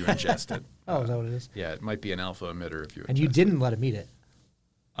harmless unless you ingest it. Is that what it is? Yeah, it might be an alpha emitter if you. And you didn't let him eat it.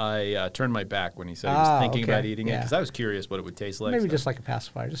 I turned my back when he said he was thinking about eating it because I was curious what it would taste like. Maybe just like a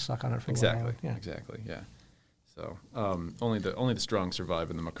pacifier, just suck on it for a while. Exactly. Yeah. So only the strong survive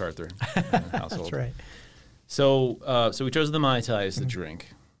in the MacArthur household. That's right. So we chose the Mai Tai as the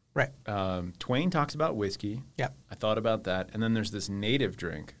drink. Right. Twain talks about whiskey. Yeah. I thought about that. And then there's this native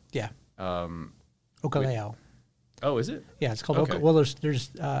drink. Yeah. Okaleo. Oh, is it? Yeah, it's called well, there's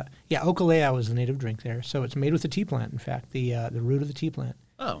Okaleo is the native drink there. So it's made with the tea plant, in fact, the root of the tea plant.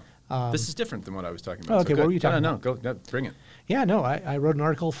 Oh. This is different than what I was talking about. Okay, what were you talking about? No, bring it. Yeah, no, I wrote an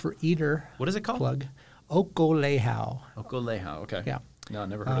article for Eater. What is it called? Plug. Okolehau. Okolehau, okay. Yeah. No,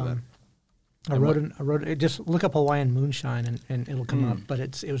 never heard of that. I wrote it. Just look up Hawaiian moonshine and it'll come up. But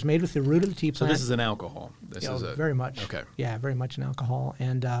it was made with the root of the tea plant. So this is an alcohol. Very much. Okay. Yeah, very much an alcohol.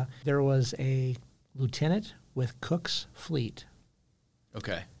 And there was a lieutenant with Cook's Fleet.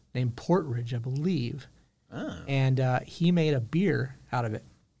 Okay. Named Portridge, I believe. Oh. And he made a beer out of it.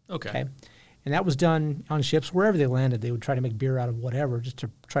 Okay. And that was done on ships wherever they landed. They would try to make beer out of whatever just to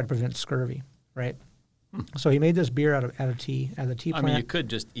try to prevent scurvy, right? So he made this beer out of the tea plant. I mean, you could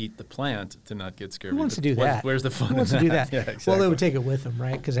just eat the plant to not get scurvy. Who wants to do that? Where's the fun Who wants in to do that? that? Yeah, exactly. Well, they would take it with them,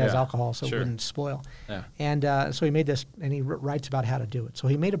 right? Because it has alcohol, so it wouldn't spoil. Yeah. And so he made this, and he writes about how to do it. So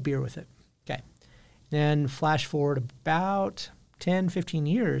he made a beer with it. Okay. Then flash forward about 10, 15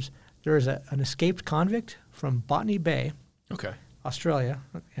 years, there was an escaped convict from Botany Bay, Australia,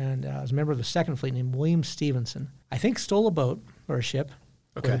 and was a member of the Second Fleet named William Stevenson. I think stole a boat or a ship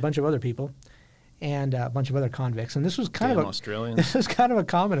with a bunch of other people. And a bunch of other convicts, and this was kind of Australians. This was kind of a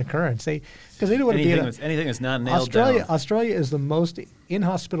common occurrence. Because they didn't want to be anything that's not nailed down. Australia is the most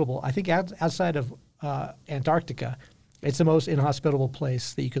inhospitable. I think outside of Antarctica, it's the most inhospitable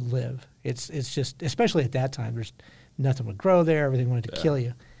place that you could live. It's just, especially at that time, there's nothing would grow there. Everything wanted to kill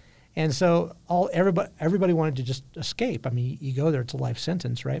you, And so everybody wanted to just escape. I mean, you go there, it's a life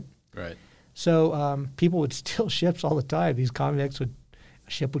sentence, right? Right. So people would steal ships all the time. These convicts a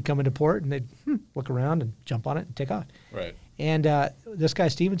ship would come into port, and they'd look around and jump on it and take off. Right. And this guy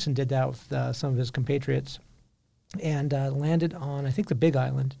Stevenson did that with some of his compatriots, and landed on, I think, the Big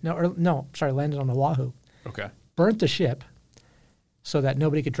Island. Landed on Oahu. Okay. Burnt the ship so that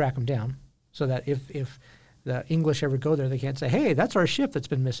nobody could track him down, so that if the English ever go there, they can't say, "Hey, that's our ship that's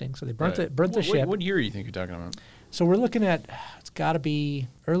been missing." So they burnt the ship. What year do you think you're talking about? So we're looking at, it's got to be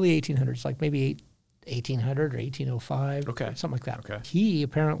early 1800s, like maybe 1800 or 1805, something like that. Okay. He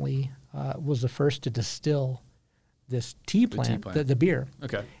apparently was the first to distill this tea plant, the beer,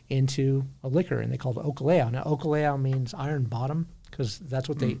 into a liquor, and they called it okoleo. Now, okoleo means iron bottom, because that's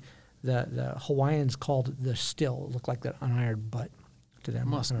what the Hawaiians called the still. It looked like an iron butt to them.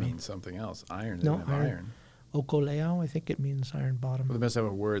 It must mean something else. Iron. They No, don't have iron. Okoleo, I think it means iron bottom. Well, they must have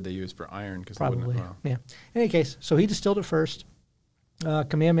a word they use for iron. Probably, yeah. In any case, so he distilled it first.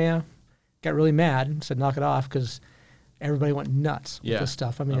 Kamehameha got really mad and said, knock it off, because everybody went nuts with this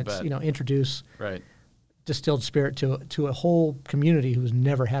stuff. I mean, it's, introduce distilled spirit to a whole community who's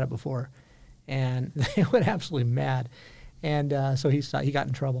never had it before. And they went absolutely mad. And so he got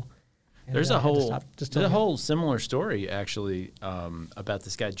in trouble. And, there's a whole similar story, actually, about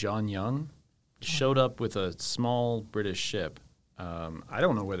this guy, John Young. Showed up with a small British ship. I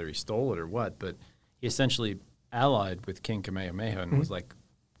don't know whether he stole it or what, but he essentially allied with King Kamehameha and was like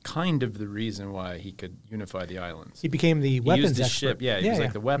kind of the reason why he could unify the islands. He became the weapons expert. Ship. Yeah, he was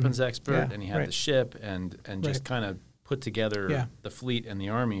like the weapons expert, and he had the ship and just kind of put together the fleet and the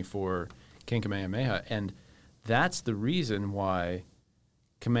army for King Kamehameha. And that's the reason why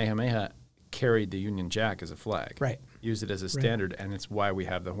Kamehameha carried the Union Jack as a flag. Right. Used it as a standard, and it's why we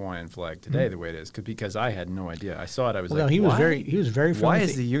have the Hawaiian flag today the way it is. Because I had no idea. I saw it. I was like, he was very friendly. Why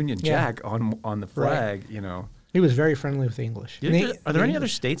is the Union Jack on the flag? Right. You know, he was very friendly with the English. Are there any other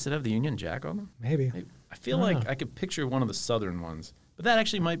states that have the Union Jack on them? Maybe. I feel like I could picture one of the southern ones, but that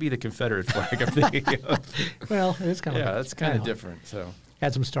actually might be the Confederate flag I'm thinking of. Well, it's kind of that's kind of different. So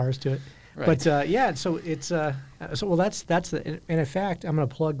had some stars to it. Right. But so it's that's the, and in fact, I'm going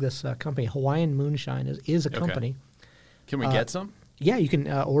to plug this company. Hawaiian Moonshine is a company. Can we get some? Yeah, you can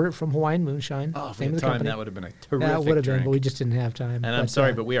order it from Hawaiian Moonshine. Oh, for the time, that would have been a terrific That would have drink. been, but we just didn't have time. And I'm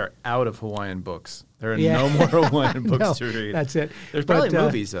sorry, but we are out of Hawaiian books. There are no more Hawaiian books to read. That's it. There's probably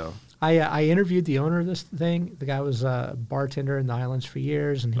movies, though. I interviewed the owner of this thing. The guy was a bartender in the islands for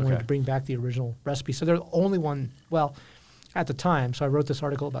years, and he wanted to bring back the original recipe. So they're the only one, well, at the time, so I wrote this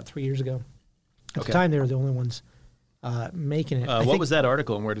article about 3 years ago. At the time, they were the only ones making it. What was that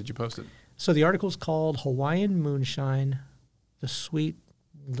article, and where did you post it? So the article's called Hawaiian Moonshine, the Sweet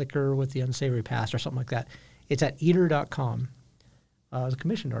Liquor with the Unsavory Past, or something like that. It's at eater.com. It was a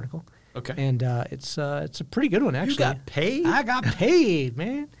commissioned article. Okay. And it's a pretty good one, actually. You got paid? I got paid,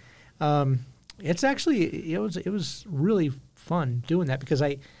 man. It's actually, it was really fun doing that, because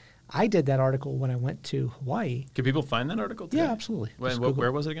I did that article when I went to Hawaii. Can people find that article today? Yeah, absolutely.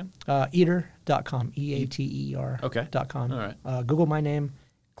 Where was it again? Eater.com, EATER.com. All right. Google my name,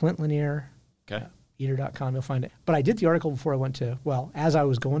 Clint Lanier. Okay. Eater.com, you'll find it. But I did the article before I went to, as I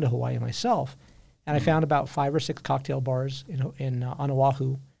was going to Hawaii myself, and I found about 5 or 6 cocktail bars on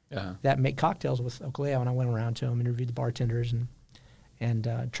Oahu that make cocktails with okoleo, and I went around to them, interviewed the bartenders, and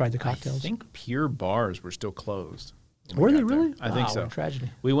tried the cocktails. I think Pure bars were still closed. Were they really? I think so. What a tragedy.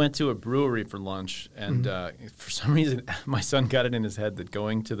 We went to a brewery for lunch, and for some reason, my son got it in his head that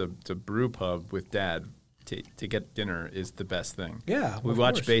going to the brew pub with Dad to get dinner is the best thing. Yeah, we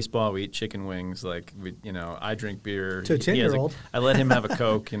watch baseball, we eat chicken wings, I drink beer. To a 10-year-old. I let him have a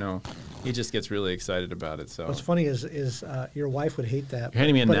Coke. He just gets really excited about it. So what's funny is your wife would hate that. You're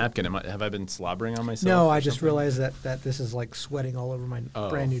handing me a napkin. Have I been slobbering on myself? No, I just realized that this is like sweating all over my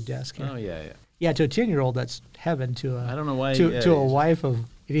brand new desk here. Oh yeah. Yeah, to a 10-year-old, that's heaven. I don't know why. To a wife of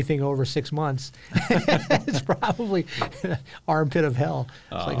anything over 6 months, it's probably armpit of hell.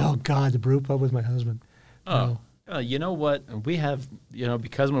 It's like, oh God, the brew pub with my husband. Oh, you know what? We have,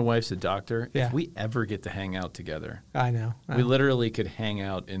 because my wife's a doctor. Yeah. If we ever get to hang out together, I know. We literally could hang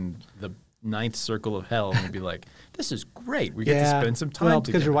out in the 9th circle of hell and we'd be like, this is great. We get to spend some time together.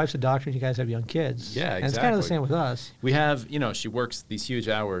 Because your wife's a doctor and you guys have young kids. Yeah, exactly. And it's kind of the same with us. We have, she works these huge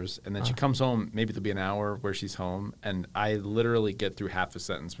hours and then she comes home, maybe there'll be an hour where she's home, and I literally get through half a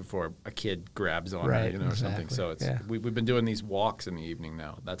sentence before a kid grabs on her, or something. So it's we've been doing these walks in the evening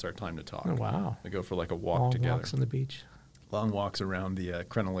now. That's our time to talk. Oh, wow. We go for like a walk Long together. walks on the beach. Long walks around the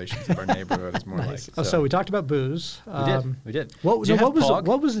crenellations of our neighborhood is more Nice. like. So we talked about booze. We did. What, Did you have Pog?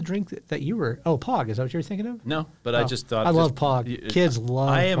 what was the drink that you were? Oh, Pog. Is that what you were thinking of? No, but I just thought. I love Pog. Kids love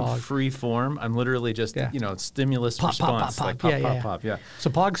Pog. I am free form. I'm literally just, stimulus Pop, pop, response. pop, Like pop. pop, Yeah, pop, yeah. pop, yeah. So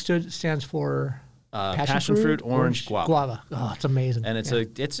Pog stands for Passion fruit, orange, guava. Oh, it's amazing. And it's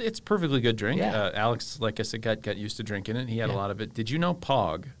it's perfectly good drink. Yeah. Alex, like I said, got used to drinking it. He had a lot of it. Did you know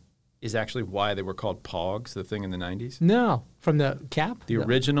Pog is actually why they were called Pogs, the thing in the 90s? No, from the cap? The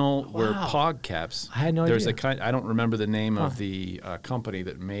original were Pog caps. I had no There's idea. I don't remember the name of the company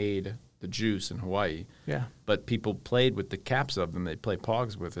that made the juice in Hawaii. Yeah. But people played with the caps of them. They'd play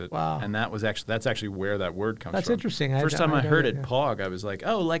Pogs with it. Wow. And that's actually where that word comes from. That's interesting. First time I heard it, yeah. Pog, I was like,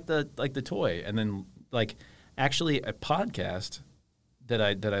 oh, like the toy. And then actually a podcast that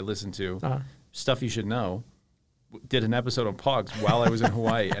I listened to, Stuff You Should Know, did an episode on Pogs while I was in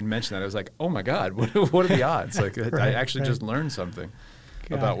Hawaii and mentioned that. I was like, oh my God, what are the odds? Like I actually just learned something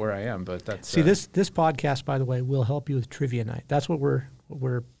about where I am. But that's see this podcast, by the way, will help you with trivia night. That's what we're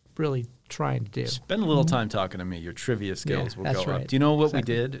really trying to do. Spend a little time talking to me. Your trivia skills will go right. up. Do you know what we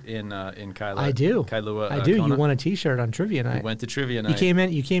did in Kailua? I do. Kailua, I do. Kona? You won a T-shirt on trivia night. We went to trivia night.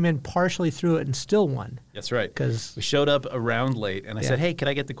 You came in partially through it and still won. That's right. Because we showed up around late, and I said, "Hey, could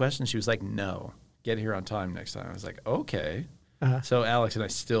I get the question?" She was like, "No, get here on time next time." I was like, "Okay." So Alex and I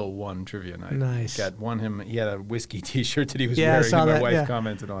still won trivia night. Nice. Won him. He had a whiskey T-shirt that he was wearing. I saw and my that, wife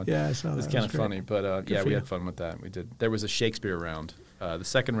commented on. Yeah, I saw that. It was kind of funny, but we you. had fun with that. We did. There was a Shakespeare round. The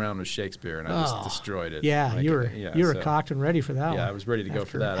second round was Shakespeare, and I just destroyed it. Yeah, you were cocked and ready for that one. Yeah, I was ready to go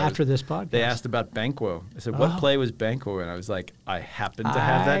for that. After this podcast. They asked about Banquo. I said, what play was Banquo? And I was like, I happen to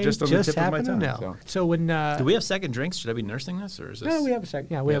have that just on the tip of my tongue. So when... do we have second drinks? Should I be nursing this? Or is this? No, we have a second.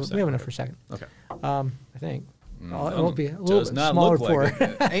 Yeah, we have enough for a second. Okay. I think. It won't be a little bit smaller pour.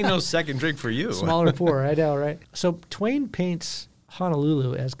 Ain't no second drink for you. Smaller pour, I know, right? So Twain paints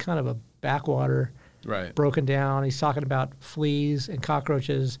Honolulu as kind of a backwater, broken down. He's talking about fleas and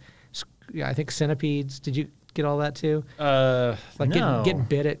cockroaches. I think centipedes. Did you get all that too? No. Getting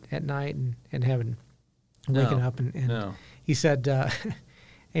bit at night and waking up and he said, and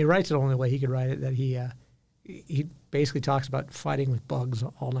he writes it only way he could write it, that he basically talks about fighting with bugs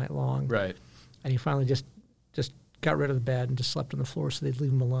all night long. Right. And he finally just got rid of the bed and just slept on the floor so they'd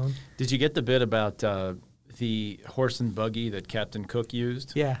leave him alone. Did you get the bit about the horse and buggy that Captain Cook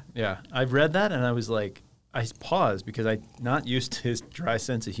used? Yeah. Yeah. I've read that and I was like, I paused because I'm not used to his dry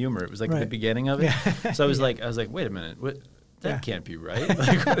sense of humor. It was like the beginning of it. Yeah. So I was like, wait a minute. That can't be right.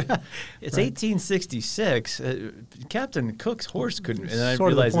 It's 1866. Captain Cook's horse couldn't. And I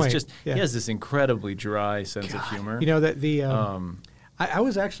realized it's just he has this incredibly dry sense of humor. You know that the I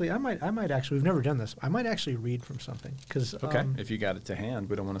was actually I might actually we've never done this. I might actually read from something because if you got it to hand,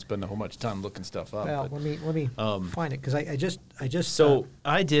 we don't want to spend a whole much time looking stuff up. Well, let me find it because I just so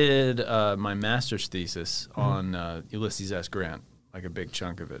I did my master's thesis on Ulysses S. Grant, like a big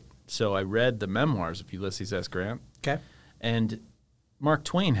chunk of it. So I read the memoirs of Ulysses S. Grant. Okay. And Mark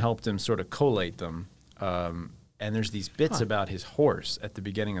Twain helped him sort of collate them. And there's these bits about his horse at the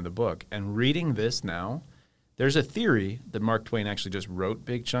beginning of the book. And reading this now, there's a theory that Mark Twain actually just wrote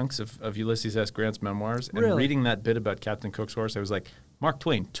big chunks of Ulysses S. Grant's memoirs. And reading that bit about Captain Cook's horse, I was like, Mark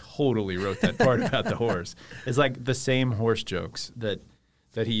Twain totally wrote that part about the horse. It's like the same horse jokes that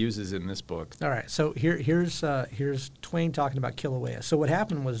he uses in this book. All right. So here's Twain talking about Kilauea. So what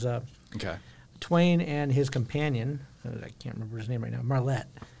happened was Twain and his companion, I can't remember his name right now, Marlette.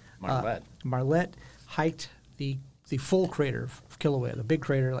 Marlette hiked the full crater of Kilauea, the big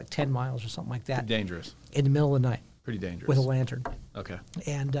crater, like 10 miles or something like that. Pretty dangerous. In the middle of the night. Pretty dangerous. With a lantern. Okay.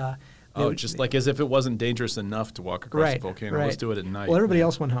 And just like as if it wasn't dangerous enough to walk across the volcano. Let's do it at night. Well, everybody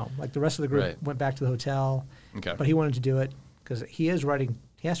else went home. Like the rest of the group went back to the hotel. Okay. But he wanted to do it because he has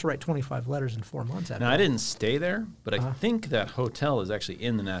to write 25 letters in 4 months. Now, I didn't stay there, but I think that hotel is actually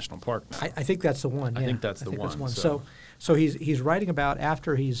in the national park now. I think that's the one. I think that's the one. So he's writing about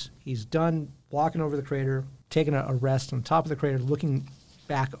after he's done walking over the crater, taking a rest on top of the crater, looking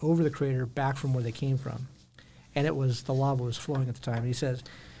back over the crater, back from where they came from. And the lava was flowing at the time. And he says,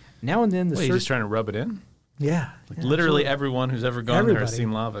 now and then he's just trying to rub it in? Yeah. Literally everyone who's ever gone there has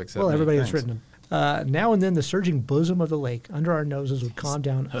seen lava except me. Everybody that's written them. Now and then the surging bosom of the lake under our noses would calm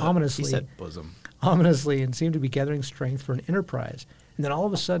down ominously. He said bosom. Ominously and seemed to be gathering strength for an enterprise. And then all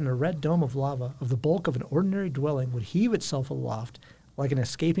of a sudden a red dome of lava of the bulk of an ordinary dwelling would heave itself aloft like an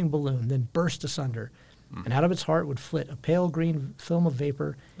escaping balloon, then burst asunder. And out of its heart would flit a pale green film of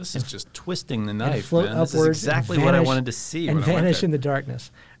vapor. This is just twisting the knife, float man. This is upwards exactly what I wanted to see and when I went vanish there. in the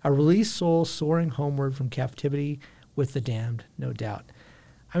darkness. A released soul soaring homeward from captivity with the damned, no doubt.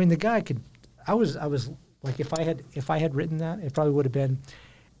 I mean, the guy could. I was Like if I had written that, it probably would have been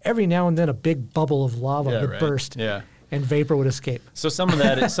every now and then a big bubble of lava would burst. Yeah. And vapor would escape. So some of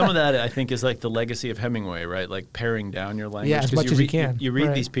that, I think, is like the legacy of Hemingway, right? Like paring down your language. Yeah, as much as you can. You read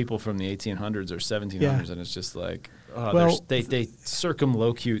right. these people from the 1800s or 1700s, Yeah. and it's just like, they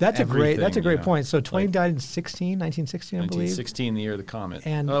circumlocute. That's everything, a great point. So Twain like, died in 1916, I believe. 1916, the year of the comet.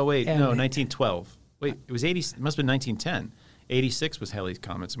 And 1912. Wait, it was 80. It must have been 1910. 86 was Halley's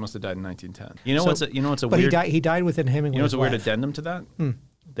Comet. So it must have died in 1910. You know what's a but weird. He died within Hemingway's You know what's a weird life. addendum to that?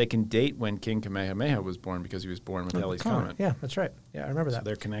 They can date when King Kamehameha was born because he was born with Halley's Comet. Yeah, that's right. Yeah, I remember So that.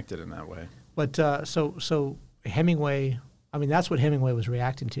 they're connected in that way. But so Hemingway, I mean, that's what Hemingway was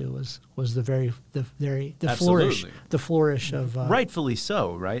reacting to was the flourish of Rightfully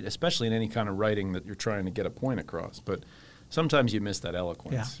so, right? Especially in any kind of writing that you're trying to get a point across. But sometimes you miss that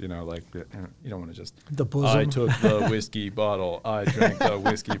eloquence. Yeah. Like you don't want to just. The bosom. I took the whiskey bottle. I drank the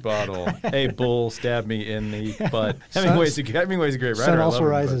whiskey bottle. Hey, bull, stabbed me in the butt. Hemingway's a great writer. Sun I Also love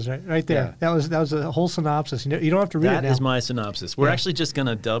him, Rises, right there. Yeah. That was a whole synopsis. You don't have to read it now. That is my synopsis. We're actually just going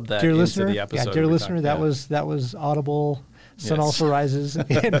to dub that dear into listener, the episode. Yeah, dear listener, that was audible. Sun Yes. Also Rises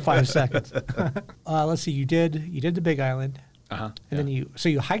in 5 seconds. Let's see. You did the Big Island, and then you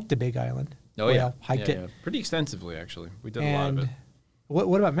hiked the Big Island. Oh yeah, hiked it pretty extensively actually. We did a lot of it.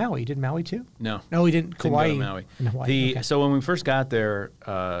 What about Maui? You did Maui too? No, we didn't. Kauai. Didn't go to Maui. In Hawaii. Okay. So when we first got there,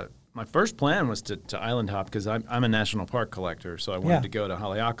 my first plan was to island hop because I'm a national park collector, so I wanted to go to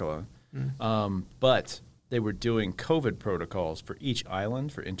Haleakala. But they were doing COVID protocols for each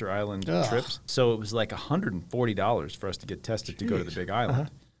island for inter-island trips, so it was like $140 for us to get tested to go to the Big Island.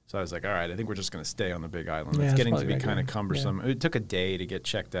 So I was like, all right, I think we're just going to stay on the Big Island. Yeah, it's getting to be probably kind of right. cumbersome. Yeah. It took a day to get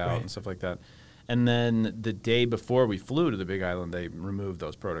checked out and stuff like that. And then the day before we flew to the Big Island, they removed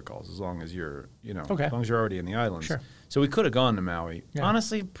those protocols as long as you're, as long as you're already in the islands. Sure. So we could have gone to Maui. Yeah.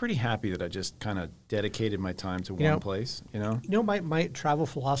 Honestly, pretty happy that I just kind of dedicated my time to one place, My travel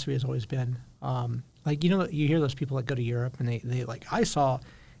philosophy has always been, you hear those people that go to Europe and they like, I saw,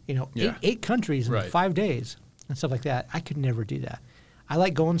 eight countries in 5 days and stuff like that. I could never do that. I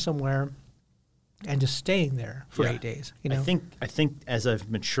like going somewhere and just staying there for 8 days. I think as I've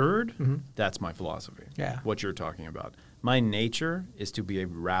matured, that's my philosophy. Yeah. What you're talking about. My nature is to be a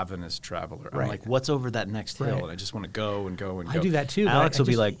ravenous traveler. Right. I'm like, what's over that next hill? Right. And I just want to go and go and go. I do that too. Alex will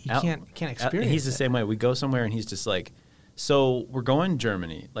be like, you can't experience. He's the same way. We go somewhere and he's just like, so we're going to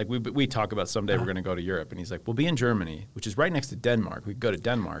Germany. Like we talk about someday we're going to go to Europe, and he's like, we'll be in Germany, which is right next to Denmark. We could go to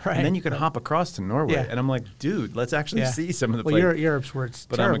Denmark, and then you can hop across to Norway. Yeah. And I'm like, dude, let's actually see some of the places. Europe's where it's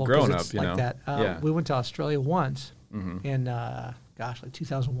but terrible. I'm a grown up, it's like that. We went to Australia once in like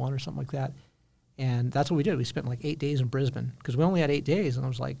 2001 or something like that. And that's what we did. We spent like 8 days in Brisbane because we only had 8 days. And I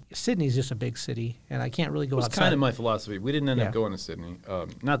was like, Sydney's just a big city, and I can't really go outside. It was kind of my philosophy. We didn't end up going to Sydney.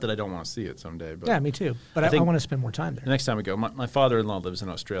 Not that I don't want to see it someday. But yeah, me too. But I want to spend more time there. The next time we go, my father-in-law lives in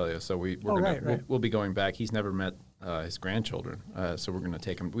Australia, so we'll be going back. He's never met his grandchildren, so we're going to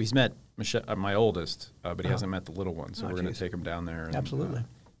take him. He's met my oldest, but he hasn't met the little one, so we're going to take him down there. And, Absolutely.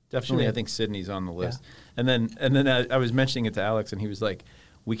 Definitely, I think Sydney's on the list. Yeah. And then I was mentioning it to Alex, and he was like,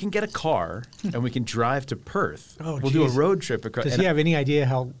 we can get a car and we can drive to Perth. We'll do a road trip across. Does he have any idea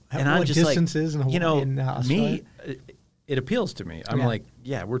what distance is in Australia? It appeals to me. I'm like,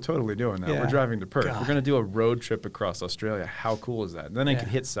 yeah, we're totally doing that. Yeah. We're driving to Perth. We're going to do a road trip across Australia. How cool is that? And then I could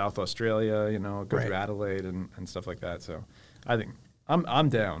hit South Australia, go through Adelaide and stuff like that. So I think I'm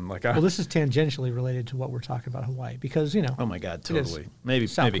down. Well, this is tangentially related to what we're talking about Hawaii because Oh my God, totally. Maybe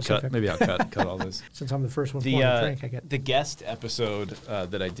I'll cut all this. Since I'm the first one pouring the drink, I get the guest episode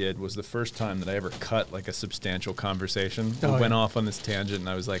that I did was the first time that I ever cut like a substantial conversation. We went off on this tangent, and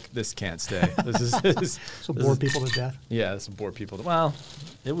I was like, "This can't stay. This bore people to death." Yeah, this will bore people. Well,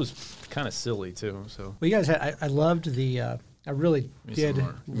 it was kind of silly too. So well, you guys had. I loved the. I really did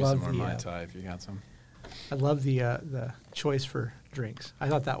love the Mai Tai if you got some. I love the choice for drinks. I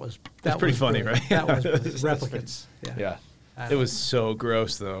thought that was pretty funny, right? That was replicants. Yeah. It was so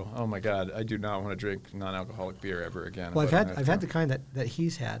gross, though. Oh my God, I do not want to drink non-alcoholic beer ever again. Well, I've had the kind that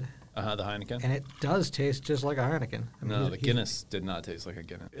he's had. The Heineken, and it does taste just like a Heineken. The Guinness did not taste like a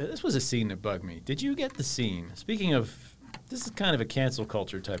Guinness. This was a scene that bugged me. Did you get the scene? Speaking of, this is kind of a cancel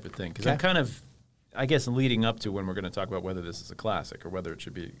culture type of thing because I'm kind of, I guess, leading up to when we're going to talk about whether this is a classic or whether it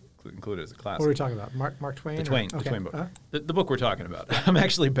should be included as a classic. What are we talking about? Mark Twain? The Twain book. The book we're talking about. I'm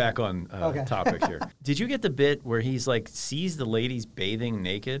actually back on topic here. Did you get the bit where he's like sees the ladies bathing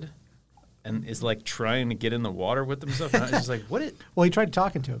naked and is like trying to get in the water with themselves? And I was just like, what? Well, he tried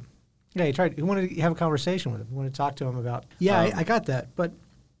talking to him. Yeah, he wanted to have a conversation with him. He wanted to talk to him about. Yeah, I got that, but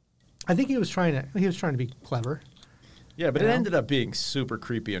I think he was trying to be clever. Yeah, but You it know? ended up being super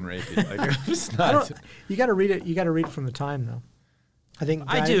creepy and rapey. Like, it was not. You got to read it. You got to read it from the time, though. I think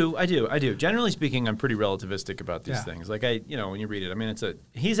I do. Generally speaking, I'm pretty relativistic about these Yeah. things. Like when you read it, I mean,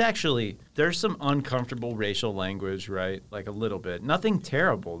 there's some uncomfortable racial language, right? Like a little bit. Nothing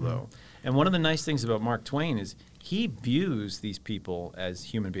terrible though. And one of the nice things about Mark Twain is he views these people as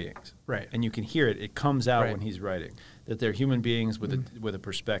human beings. Right. And you can hear it. It comes out Right. when he's writing that they're human beings with a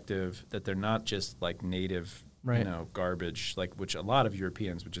perspective, that they're not just like native, Right. garbage, like which a lot of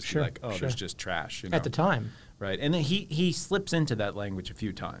Europeans would just Sure, be like, oh, sure. there's just trash. at the time. Right. And then he slips into that language a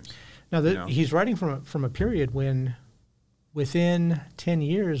few times. Now, You know? he's writing from a period when, within 10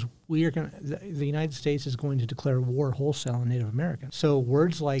 years, we are going. The United States is going to declare war wholesale on Native Americans. So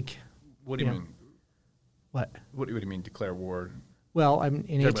words like What do you Yeah. mean? what? What do you mean declare war? Well, I'm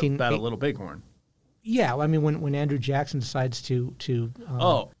in Talk 18. about Battle of Little Bighorn. Yeah, I mean when Andrew Jackson decides to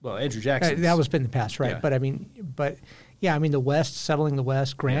Andrew Jackson. that was in the past, right? Yeah. But I mean, yeah, I mean the West settling the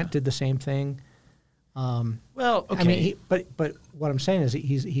West. Grant Yeah. did the same thing. well, okay. I mean, but what I'm saying is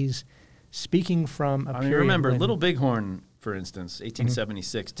he's speaking from a I period. mean, remember when, Little Bighorn, for instance,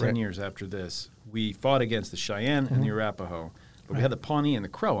 1876, 10 Right. years after this, we fought against the Cheyenne and the Arapaho, but we had the Pawnee and the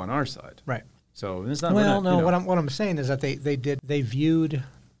Crow on our side. right? So it's not. Well, we're not, no. What I'm saying is that they viewed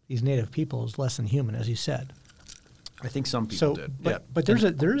these Native people as less than human, as you said. I think some people So, did. but there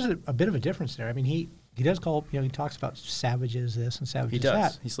is a bit of a difference there. I mean, he does call, he talks about savages this and savages He does.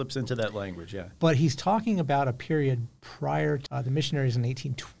 that. He slips into that language. Yeah. But he's talking about a period prior to the missionaries in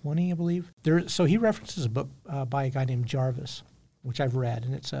 1820, I believe. So he references a book by a guy named Jarvis, which I've read,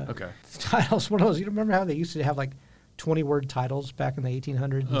 and it's Okay. the title's one of those. You remember how they used to have like 20-word titles back in the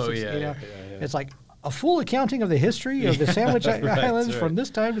 1800s? Oh, and yeah, yeah. It's like a full accounting of the history of the Sandwich Islands right. from this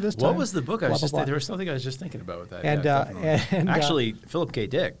time to this time. What was the book? Blah, blah, blah. There was something I was just thinking about with that. And, yeah, definitely. and, actually, Philip K.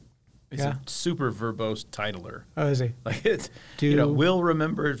 Dick is Yeah. a super verbose titler. Oh, is he? Like it's, Do- we'll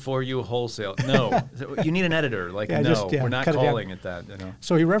remember it for you wholesale. No, you need an editor. Like, Yeah, no, just, yeah, we're not cut it down. calling it that.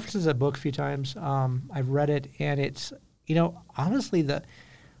 So he references that book a few times. I've read it, and it's honestly the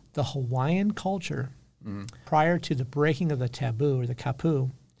Hawaiian culture prior to the breaking of the taboo or the kapu,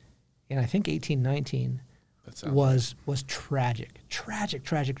 in I think 1819, That sounds was tragic,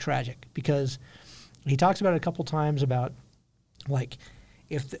 because he talks about it a couple times about like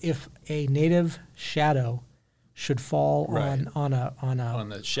if a native shadow should fall Right. on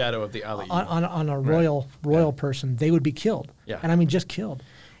the shadow of the alley. on a royal person, they would be killed. Yeah. And I mean just killed.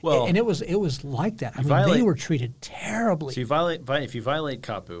 Well, and it was like that. I mean, they violate- were treated terribly. So if you violate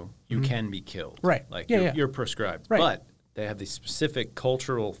kapu, you can be killed. Right. Like Yeah, you're prescribed. Right. But they have this specific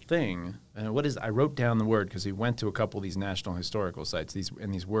cultural thing. And I wrote down the word because he went to a couple of these national historical sites. These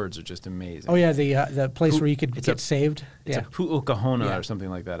words are just amazing. Oh yeah, the place where you could it's get a- saved. It's Yeah. a Pu'ukahona Yeah. or something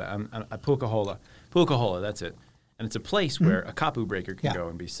like that. A Pu'ukahola, that's it. And it's a place where a kapu breaker can Yeah. go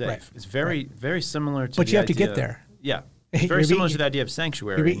and be safe. Right. It's very, very similar to But the you have to get idea- there. Yeah. It's very You're similar being- to the idea of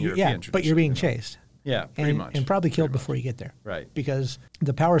sanctuary You're in being, European yeah, tradition. but you're being you know. chased. Yeah, pretty much. And probably killed Pretty before you get there. Right. Because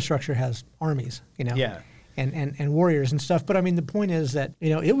the power structure has armies, Yeah. and warriors and stuff. But I mean, the point is that,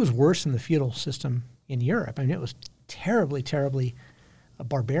 it was worse than the feudal system in Europe. I mean, it was terribly, terribly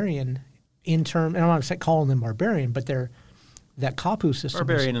barbarian in term, and I'm not calling them barbarian, but that kapu system.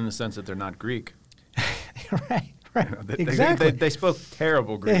 Barbarian in the sense that they're not Greek. right. Exactly. They spoke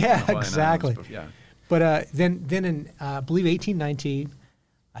terrible Greek. Yeah, in the Hawaiian exactly. Islands, but yeah. But then in, I believe 1819,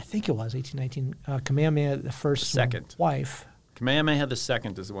 I think it was 1819, Kamehameha the first Second. wife. Kamehameha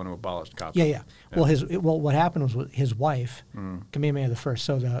II is the one who abolished kapu. Yeah. Well, what happened was with his wife, Kamehameha the first.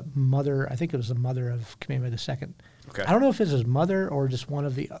 So the mother, I think it was the mother of Kamehameha the second. Okay. I don't know if it's his mother or just one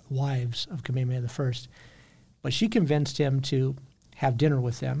of the wives of Kamehameha the first, but she convinced him to have dinner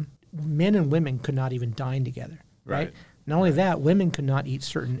with them. Men and women could not even dine together. Right. Not only that, women could not eat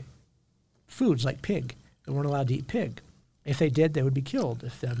certain foods like pig. They weren't allowed to eat pig. If they did, they would be killed.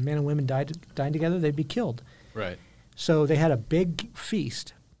 If the men and women dined together, they'd be killed. Right. So they had a big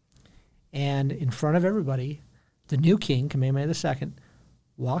feast, and in front of everybody, the new king, Kamehameha II,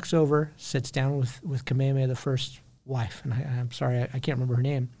 walks over, sits down with Kamehameha the first's wife, and I'm sorry, I can't remember her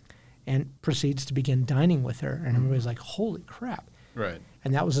name, and proceeds to begin dining with her, and everybody's like, "Holy crap!" Right.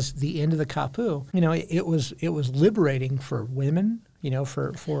 And that was the end of the kapu. It was liberating for women. For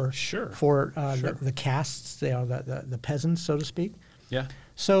the castes, the peasants, so to speak. Yeah.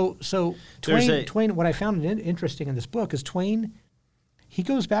 So There's Twain. What I found interesting in this book is Twain. He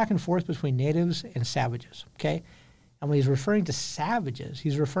goes back and forth between natives and savages. Okay, and when he's referring to savages,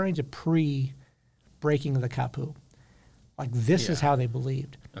 he's referring to pre-breaking of the kapu. Like this is Yeah. how they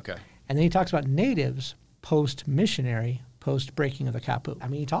believed. Okay. And then he talks about natives post-missionary post breaking of the Caput. I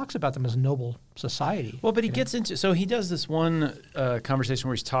mean, he talks about them as a noble society. Well, but he gets into, so he does this one conversation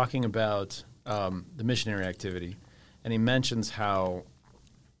where he's talking about the missionary activity, and he mentions how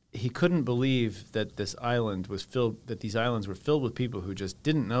he couldn't believe that these islands were filled with people who just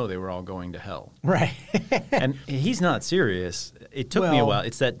didn't know they were all going to hell. Right. And he's not serious. It took me a while.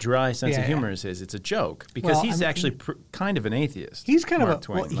 It's that dry sense of humor is his. It's a joke because he's actually kind of an atheist. He's kind Mark of a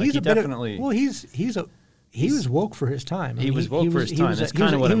Twain. well, he's a definitely. He was woke for his time. He was woke for his time. That's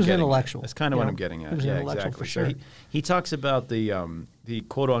kind of what I'm getting. He was intellectual. That's kind of what I'm getting at. Yeah, exactly. For sure. So he talks about the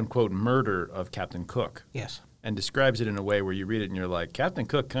quote unquote murder of Captain Cook. Yes. And describes it in a way where you read it and you're like, Captain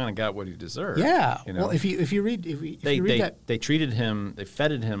Cook kind of got what he deserved. Yeah. You know? Well, if you read that, they treated him, they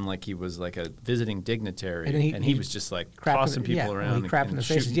feted him like he was like a visiting dignitary, and he was just like tossing people around and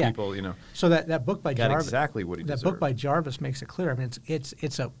shooting people. You know. So that book by Jarvis, exactly what he deserved. That book by Jarvis makes it clear. I mean,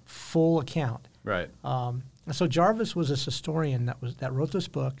 it's a full account. Right. So Jarvis was a historian that wrote this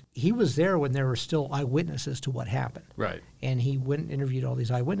book. He was there when there were still eyewitnesses to what happened. Right. And he went and interviewed all these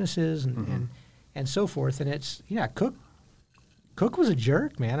eyewitnesses and so forth. And it's, Cook was a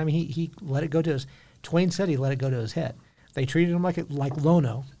jerk, man. I mean, he let it go to his, Twain said he let it go to his head. They treated him like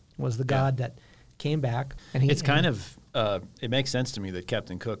Lono was the god that came back. And it makes sense to me that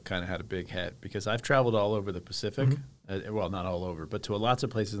Captain Cook kind of had a big head because I've traveled all over the Pacific. Well, not all over, but to lots of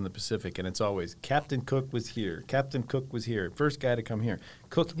places in the Pacific, and it's always Captain Cook was here. Captain Cook was here. First guy to come here.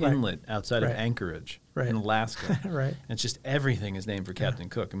 Cook Inlet outside of Anchorage in Alaska. Right. And it's just everything is named for Captain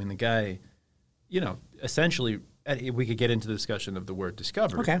Cook. I mean, the guy, essentially, we could get into the discussion of the word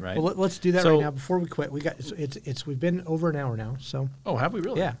discovery. Okay. Right? Well, let's do that right now before we quit. We've been over an hour now. So. Oh, have we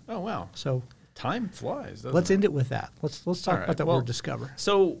really? Yeah. Oh, wow. So. Time flies. Let's end it with that. Let's talk about that word discover.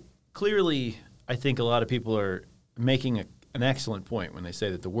 So clearly, I think a lot of people are making an excellent point when they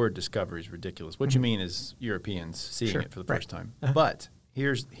say that the word discovery is ridiculous. What you mean is Europeans seeing it for the first time. But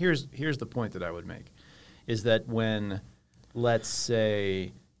here's the point that I would make, is that when, let's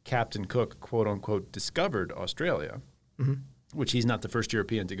say, Captain Cook, quote unquote, discovered Australia, which he's not the first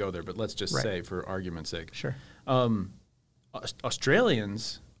European to go there, but let's just say for argument's sake,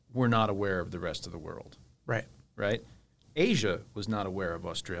 Australians were not aware of the rest of the world. Right? Asia was not aware of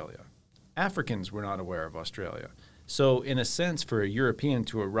Australia. Africans were not aware of Australia. So in a sense, for a European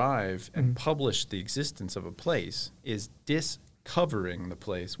to arrive and publish the existence of a place is discovering the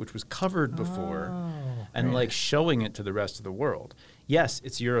place, which was covered before, and like showing it to the rest of the world. Yes,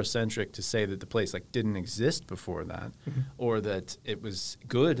 it's Eurocentric to say that the place didn't exist before that, or that it was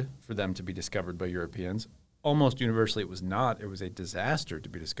good for them to be discovered by Europeans. Almost universally, it was not. It was a disaster to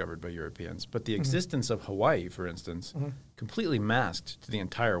be discovered by Europeans. But the existence of Hawaii, for instance, completely masked to the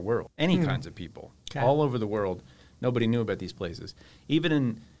entire world. Any kinds of people, all over the world, nobody knew about these places.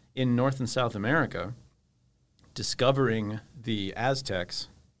 Even in North and South America, discovering the Aztecs,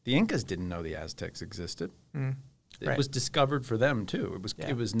 the Incas didn't know the Aztecs existed. It was discovered for them, too.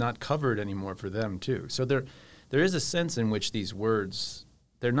 It was not covered anymore for them, too. So there is a sense in which these words,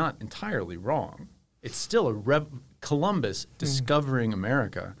 they're not entirely wrong. It's still Columbus discovering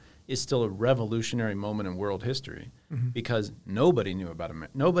America is still a revolutionary moment in world history because nobody knew about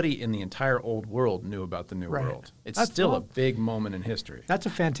America. Nobody in the entire old world knew about the New World. It's still a big moment in history. That's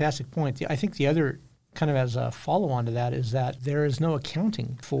a fantastic point. I think the other kind of as a follow-on to that is that there is no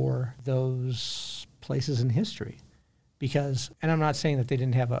accounting for those places in history because, and I'm not saying that they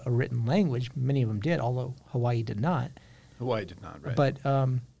didn't have a written language. Many of them did, although Hawaii did not. Hawaii did not, right. But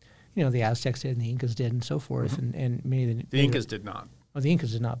the Aztecs did, and the Incas did, and so forth, and many of the Incas did not. Oh, the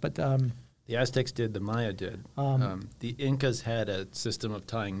Incas did not, but the Aztecs did. The Maya did. The Incas had a system of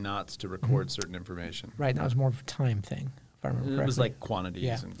tying knots to record certain information. Right, that was more of a time thing, if I remember correctly. It was like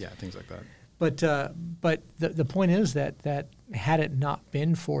quantities and things like that. But the point is that had it not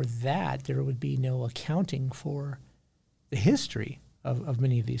been for that, there would be no accounting for the history of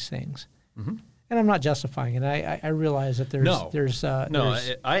many of these things. And I'm not justifying it. I realize that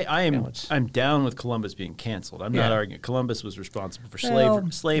I'm down with Columbus being canceled. I'm not arguing. Columbus was responsible for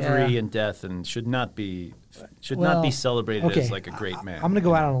slavery and death, and should not be celebrated as like a great man. I'm going to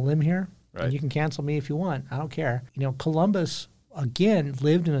go out on a limb here, and you can cancel me if you want. I don't care. Columbus again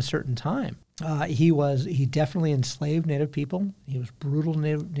lived in a certain time. He definitely enslaved Native people. He was brutal to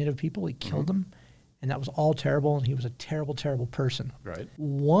Native people. He killed them, and that was all terrible. And he was a terrible, terrible person. Right.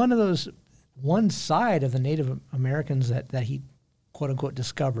 One side of the Native Americans that he, quote unquote,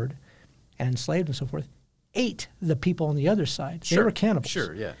 discovered and enslaved and so forth, ate the people on the other side. They were cannibals.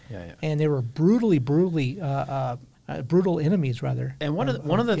 Sure, yeah. And they were brutally brutal enemies rather. And one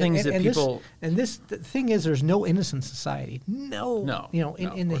of the things that people the thing is, there's no innocent society. No,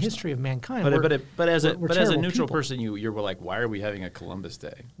 in the history of mankind. But as a neutral people. person, you're like, why are we having a Columbus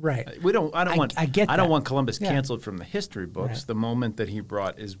Day? Right. I don't want Columbus canceled from the history books. Right. The moment that he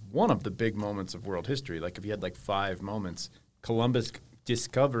brought is one of the big moments of world history. Like if you had like 5 moments, Columbus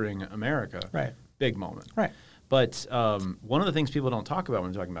discovering America, right, big moment, right. But one of the things people don't talk about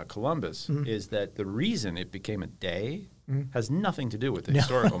when talking about Columbus is that the reason it became a day has nothing to do with the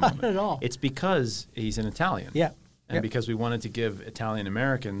historical moment. Not at all. It's because he's an Italian. Yeah. And because we wanted to give Italian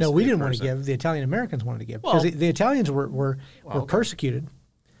Americans. No, we didn't want to give. The Italian Americans wanted to give. Because the Italians were persecuted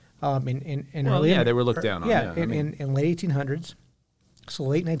in early. Yeah, they were looked down on. Yeah, in late 1800s. So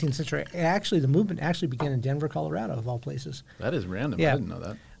late 19th century. Actually, the movement actually began in Denver, Colorado, of all places. That is random. Yeah. I didn't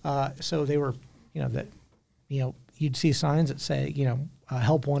know that. So they were, you'd see signs that say,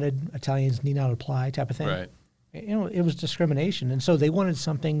 help wanted, Italians need not apply, type of thing. Right. It was discrimination, and so they wanted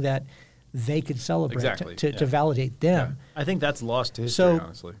something that they could celebrate to validate them. Yeah. I think that's lost to history,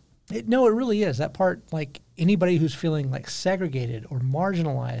 honestly. It really is. That part, like anybody who's feeling like segregated or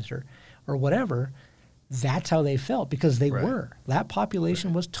marginalized or whatever, that's how they felt because they were. That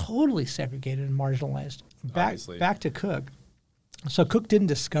population was totally segregated and marginalized. Back to Cook. So Cook didn't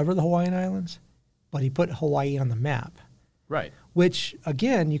discover the Hawaiian Islands, but he put Hawaii on the map. Right. Which,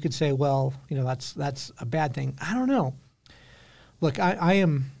 again, you could say, well, that's a bad thing. I don't know. Look, I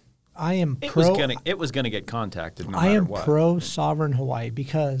am pro. It was going to get contacted no I am matter what. pro sovereign Hawaii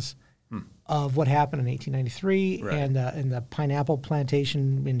because of what happened in 1893 and the pineapple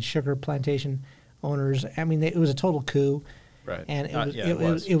plantation and sugar plantation owners. I mean, it was a total coup. Right. And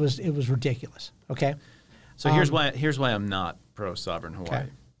it was ridiculous. Okay. So here's why I'm not pro sovereign Hawaii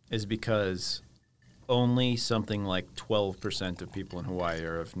is because only something like 12% of people in Hawaii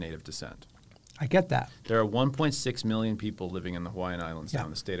are of native descent. I get that. There are 1.6 million people living in the Hawaiian Islands now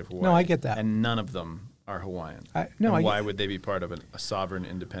in the state of Hawaii. No, I get that. And none of them are Hawaiian. Why would they be part of a sovereign,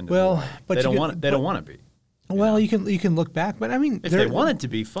 independent Hawaii? But they don't want to be. Well, you can look back, but I mean, if they wanted to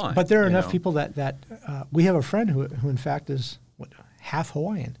be, fine. But there are enough people that we have a friend who in fact is half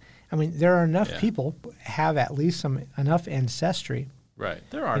Hawaiian. I mean, there are enough people have at least enough ancestry. Right.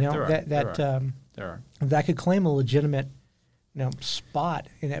 There are. That could claim a legitimate, spot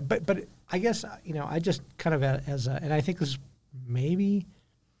in it. But I guess I just kind of and I think this maybe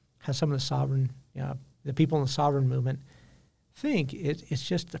has some of the sovereign, the people in the sovereign movement think it's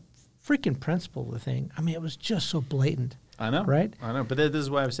just the freaking principle of the thing. I mean, it was just so blatant. I know. Right? I know. But this is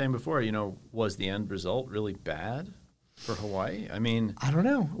what I was saying before. Was the end result really bad for Hawaii? I mean, I don't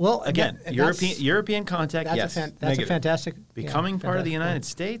know. Well, again, European contact, that's yes. That's a fantastic. Becoming part of the United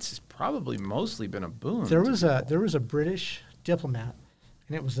States has probably mostly been a boon. There was a British diplomat,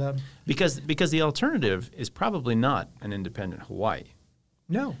 and it was because the alternative is probably not an independent Hawaii.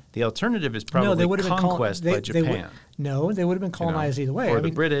 No. The alternative is probably conquest by Japan. They would have been colonized either way. Or the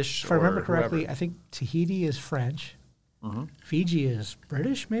British. If I remember correctly, I think Tahiti is French. Mm-hmm. Fiji is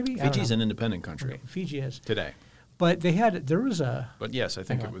British, maybe? Fiji's an independent country. Okay, Fiji is. Today. But But yes, I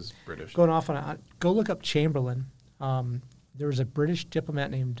think it was British. Going off go look up Chamberlain. There was a British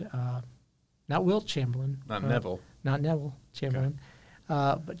diplomat named, not Wilt Chamberlain. Not Neville. Not Neville Chamberlain. Okay.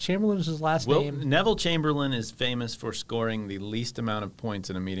 But Chamberlain is his last name. Neville Chamberlain is famous for scoring the least amount of points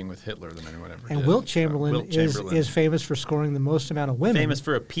in a meeting with Hitler than anyone ever did. And Wilt Chamberlain is famous for scoring the most amount of women. Famous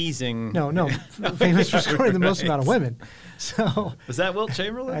for appeasing. No, famous for scoring the most amount of women. So was that Wilt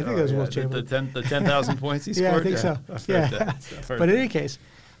Chamberlain? I think it was Wilt Chamberlain. The 10,000 points he scored. Yeah, I think so. Yeah. But in any case,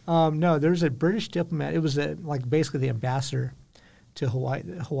 no, there's a British diplomat. It was basically the ambassador to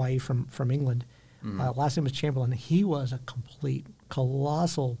Hawaii from England. Mm-hmm. Last name was Chamberlain. He was a complete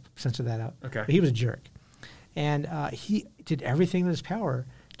colossal sense of that out. Okay. But he was a jerk. And he did everything in his power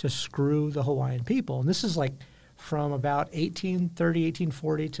to screw the Hawaiian people. And this is from about 1830,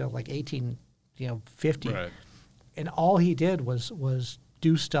 1840 to 1850. Right. And all he did was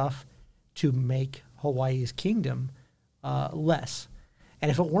do stuff to make Hawaii's kingdom less. And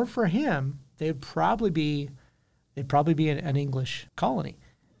if it weren't for him, they'd probably be an English colony.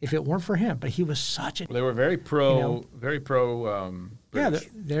 If it weren't for him, but he was such a... Well, they were very pro British.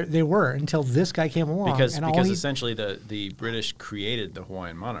 Yeah, they were until this guy came along. Because essentially the British created the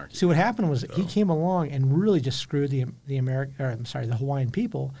Hawaiian monarchy. See, what happened was he came along and really just screwed the Hawaiian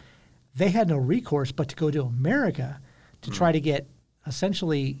people. They had no recourse but to go to America to try to get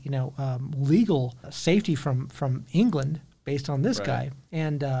essentially legal safety from England based on this guy.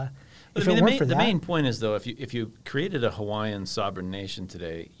 And the main point is, though, if you created a Hawaiian sovereign nation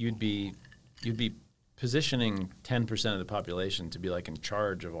today, you'd be positioning 10% of the population to be like in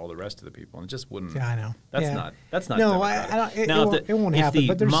charge of all the rest of the people, and it just wouldn't. Yeah, I know. That's Yeah. not. That's not. No, democratic. I don't, it, now, it won't happen. If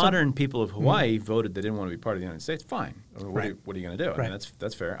But the there's modern people of Hawaii voted they didn't want to be part of the United States, fine. I mean, Right. what are you going to do? I Right. mean,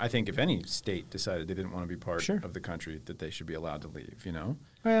 that's fair. I think if any state decided they didn't want to be part Sure. of the country, that they should be allowed to leave. You know.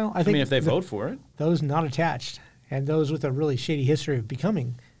 Well, I think mean, if they the- vote for it. those not attached and those with a really shady history of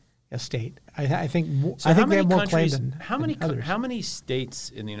becoming a state, I think So I how think they many have more countries? claim than How many? than others. How many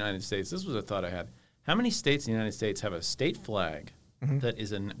states in the United States? This was a thought I had. How many states in the United States have a state flag that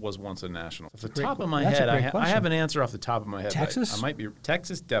was once a national? Off the top of my that's a head, great I question. have an answer off the top of my head. but Texas? I might be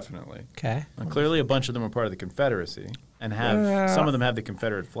Texas, definitely. Okay. Clearly, a bunch of them are part of the Confederacy and have some of them have the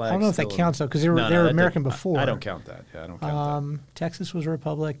Confederate flag. I don't know if that still. counts though, because they were No, that American doesn't- before. I don't count that. Yeah, I don't count Texas was a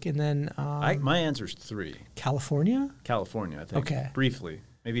republic, and then that. My answer is 3. California. California, I think. Okay. Briefly,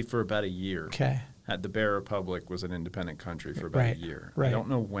 maybe for about a year. Okay, The Bear Republic was an independent country for about Right, a year. right. I don't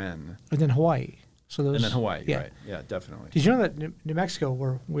know when. and then Hawaii. So those. And then Hawaii, yeah. right? Yeah, definitely. Did you know that New Mexico,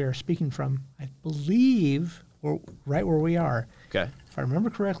 where we're speaking from, I believe, right where we are, Okay. if I remember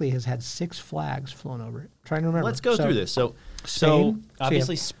correctly, has had 6 flags flown over it. I'm trying to remember. Let's go So, through this. So Spain.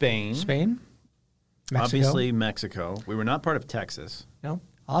 obviously So Spain. Spain, Mexico, Obviously Mexico. We were not part of Texas. no,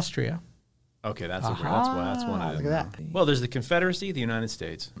 Austria. Okay, that's one. That's one. I Look didn't at that. know. Well, there's the Confederacy, the United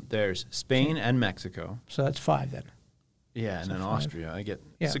States. There's Spain and Mexico. So that's 5 then. Yeah, and then 5. Austria. I get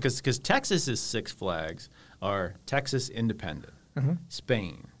Yeah. because Texas's 6 flags are Texas independent, Mm-hmm.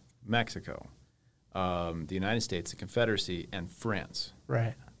 Spain, Mexico, the United States, the Confederacy, and France.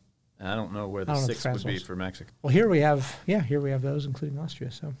 Right. And I don't know where I the don't know what 6th France would be was. for Mexico. Well, here we have those, including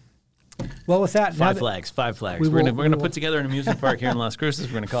Austria. So, well, with that, now 5 that- flags. 5 flags. we We're will- gonna we put will- together an amusement park here in Las Cruces.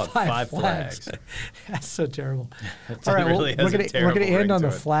 We're gonna call it 5 flags. That's so terrible. It All right, really well, has a we're terrible gonna ring end on to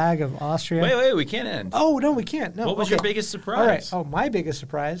the it. flag of Austria. Wait, we can't end. Oh no, we can't. No. What was okay. your biggest surprise? All right. Oh, my biggest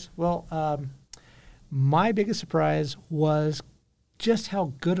surprise. Well, my biggest surprise was just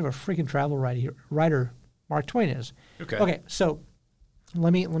how good of a freaking travel writer Mark Twain is. Okay. Okay. So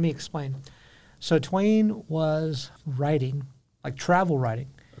let me explain. So Twain was writing, like travel writing,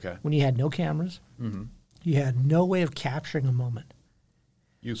 Okay. when you had no cameras. Mm-hmm. You had no way of capturing a moment.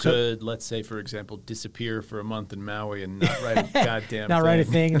 You So- could, let's say, for example, disappear for a month in Maui and not write a goddamn Not thing. write a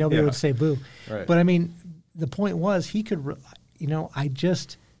thing, and nobody Yeah. would say boo. Right. But I mean, the point was he could, I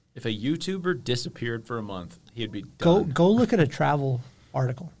just If a YouTuber disappeared for a month, he'd be go done. look at a travel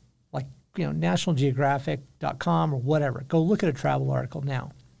article, like NationalGeographic.com or whatever. Go look at a travel article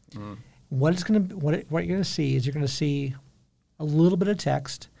now. What you're gonna see is you're gonna see a little bit of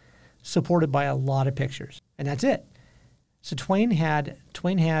text supported by a lot of pictures, and that's it. So Twain had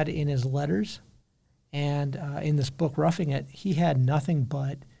in his letters and in this book Roughing It, he had nothing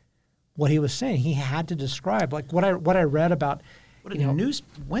but what he was saying. He had to describe, like what I read about. What a news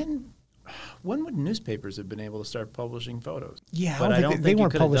when would newspapers have been able to start publishing photos? Yeah, but I don't think they you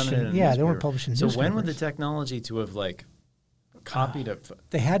weren't could have done publishing. it in a Yeah, they weren't newspaper. publishing. So when would the newspapers. technology to have like copied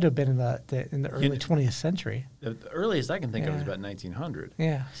They had to have been in the early 20th century. the earliest I can think of is Yeah. about 1900.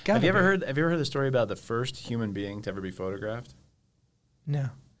 Yeah, it's gotta Have you ever be. heard the story about the first human being to ever be photographed? No.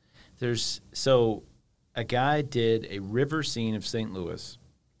 So a guy did a river scene of St. Louis,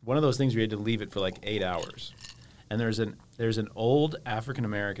 one of those things where you had to leave it for like 8 hours, and there's an old African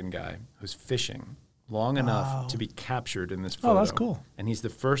American guy who's fishing long enough to be captured in this photo. Oh, that's cool. And he's the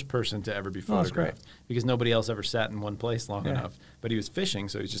first person to ever be Oh, that's great. photographed because nobody else ever sat in one place long Yeah. enough. But he was fishing,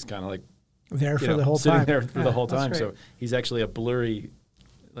 so he's just kind of like There for the whole sitting time. there for Yeah, the whole that's time. great. So he's actually a blurry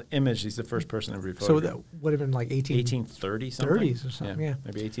image. He's the first person to ever be So photographed. that would have been like 1830 something. 30s or something, yeah.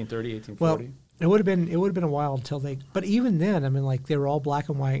 Maybe 1830, Well, 1840. it would have been a while until they. But even then, I mean, like they were all black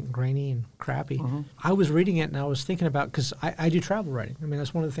and white and grainy and crappy. Mm-hmm. I was reading it and I was thinking about because I do travel writing. I mean,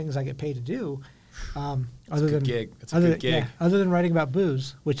 that's one of the things I get paid to do. Other good than gig. It's a other good than, gig. Yeah, other than writing about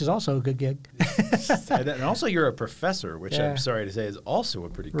booze, which is also a good gig. And also, you're a professor, which Yeah. I'm sorry to say is also a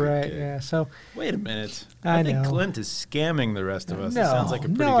pretty good Right. gig. Yeah. So Wait a minute. I think know. Clint is scamming the rest of us. no, It sounds like a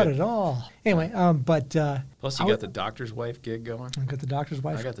pretty not good. at all. Anyway, but Plus, you I got would- the doctor's wife gig going. I got the doctor's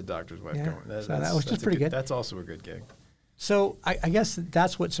wife. I got the doctor's wife Yeah. going. So that was just pretty good. That's also a good gig. So I guess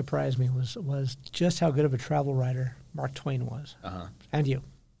that's what surprised me was just how good of a travel writer Mark Twain was, Uh huh. and you.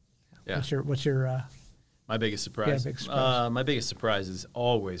 Yeah. What's your My biggest surprise. Yeah, big surprise. My biggest surprise is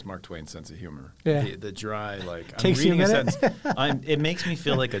always Mark Twain's sense of humor. Yeah. The dry, like Takes I'm you a reading minute? sentence. It makes me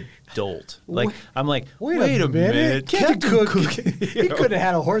feel like a dolt. Like I'm like, Wait a minute. Captain Cook. He could have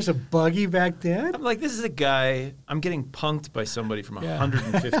had a horse and buggy back then. I'm like, this is a guy. I'm getting punked by somebody from Yeah.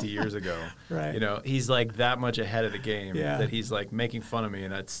 150 years ago. Right. You know, he's like that much ahead of the game Yeah. that he's like making fun of me,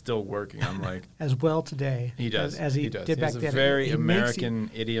 and that's still working. I'm like, As well today. he does. As he does. did back he has then. a very He makes you-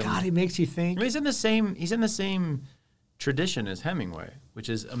 American idiom. God, he makes you think. I mean, he's in the same tradition as Hemingway, which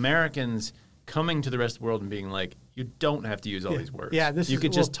is Americans coming to the rest of the world and being like, you don't have to use all these words. Yeah, you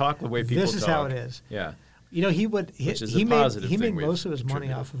could just talk the way people talk. This is how it is. Yeah. You know, he would. Which is he a made positive he thing made we've most of his money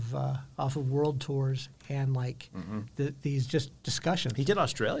attributed. off of world tours and like these just discussions. He did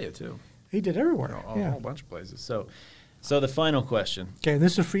Australia too. He did everywhere. A Yeah. whole bunch of places. So the final question. Okay, and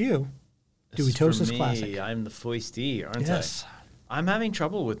this is for you. Do This we is toast for this me. classic? I'm the foistee, aren't Yes. I? I'm having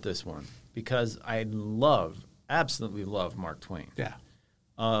trouble with this one because I absolutely love Mark Twain. Yeah.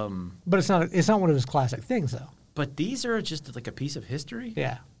 But it's not one of his classic things though. But these are just like a piece of history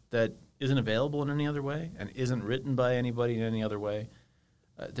Yeah. that isn't available in any other way and isn't written by anybody in any other way.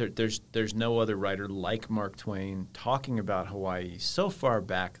 There's no other writer like Mark Twain talking about Hawaii so far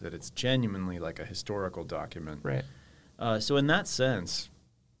back that it's genuinely like a historical document. Right. So in that sense,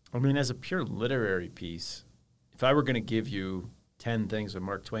 I mean, as a pure literary piece, if I were going to give you 10 things with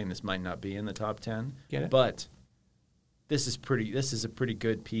Mark Twain, this might not be in the top 10. Get it? But this is a pretty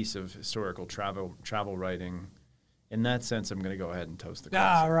good piece of historical travel writing. In that sense, I'm going to go ahead and toast the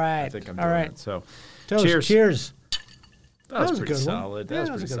classic. All right. I think I'm All doing right. it. So, Toast. cheers. Cheers. That was was a pretty good one. solid. Yeah, That was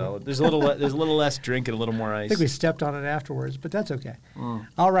that was pretty a good one. solid. There's a little less drink and a little more ice. I think we stepped on it afterwards, but that's okay.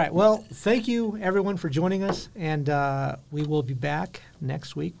 All right. Well, thank you everyone for joining us, and we will be back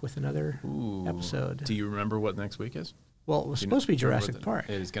next week with another episode. Do you remember what next week is? Well, it was Do you supposed to be do you remember Jurassic Park.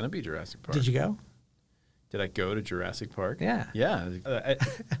 It is going to be Jurassic Park. Did you go? Did I go to Jurassic Park? Yeah. Yeah.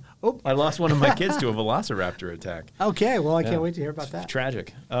 I lost one of my kids to a velociraptor attack. Okay. Well, I Yeah. can't wait to hear about that.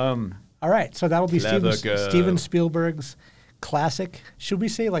 Tragic. All right. So that will be Clever Steven girl. Spielberg's classic. Should we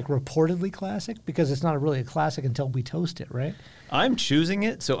say like reportedly classic? Because it's not really a classic until we toast it, right? I'm choosing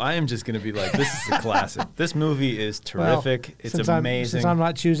it, so I am just going to be like, this is a classic. This movie is terrific. Well, It's since amazing. Since I'm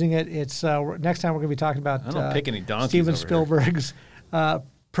not choosing it, it's next time we're going to be talking about I don't pick any donkeys Steven over here. Spielberg's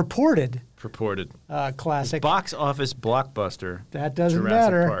purported classic. Box office blockbuster. That doesn't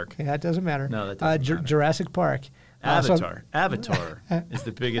Jurassic matter. Park. Yeah, that doesn't matter. No, that doesn't matter. Jurassic Park. So- Avatar is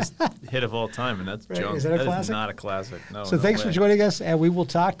the biggest hit of all time, and that's Right, junk. is that a That is classic? not a classic. No. so no thanks way. for joining us, and we will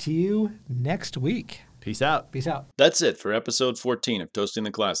talk to you next week. Peace out. Peace out. That's it for episode 14 of Toasting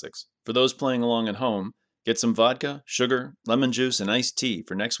the Classics. For those playing along at home, get some vodka, sugar, lemon juice, and iced tea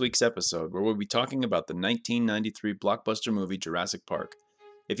for next week's episode, where we'll be talking about the 1993 blockbuster movie Jurassic Park.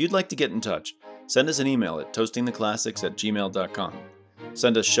 If you'd like to get in touch, send us an email at toastingtheclassics@gmail.com.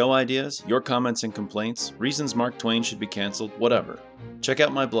 Send us show ideas, your comments and complaints, reasons Mark Twain should be canceled, whatever. Check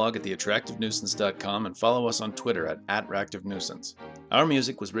out my blog at theattractivenuisance.com and follow us on Twitter at @ractivenuisance. Our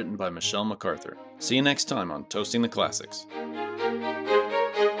music was written by Michelle MacArthur. See you next time on Toasting the Classics.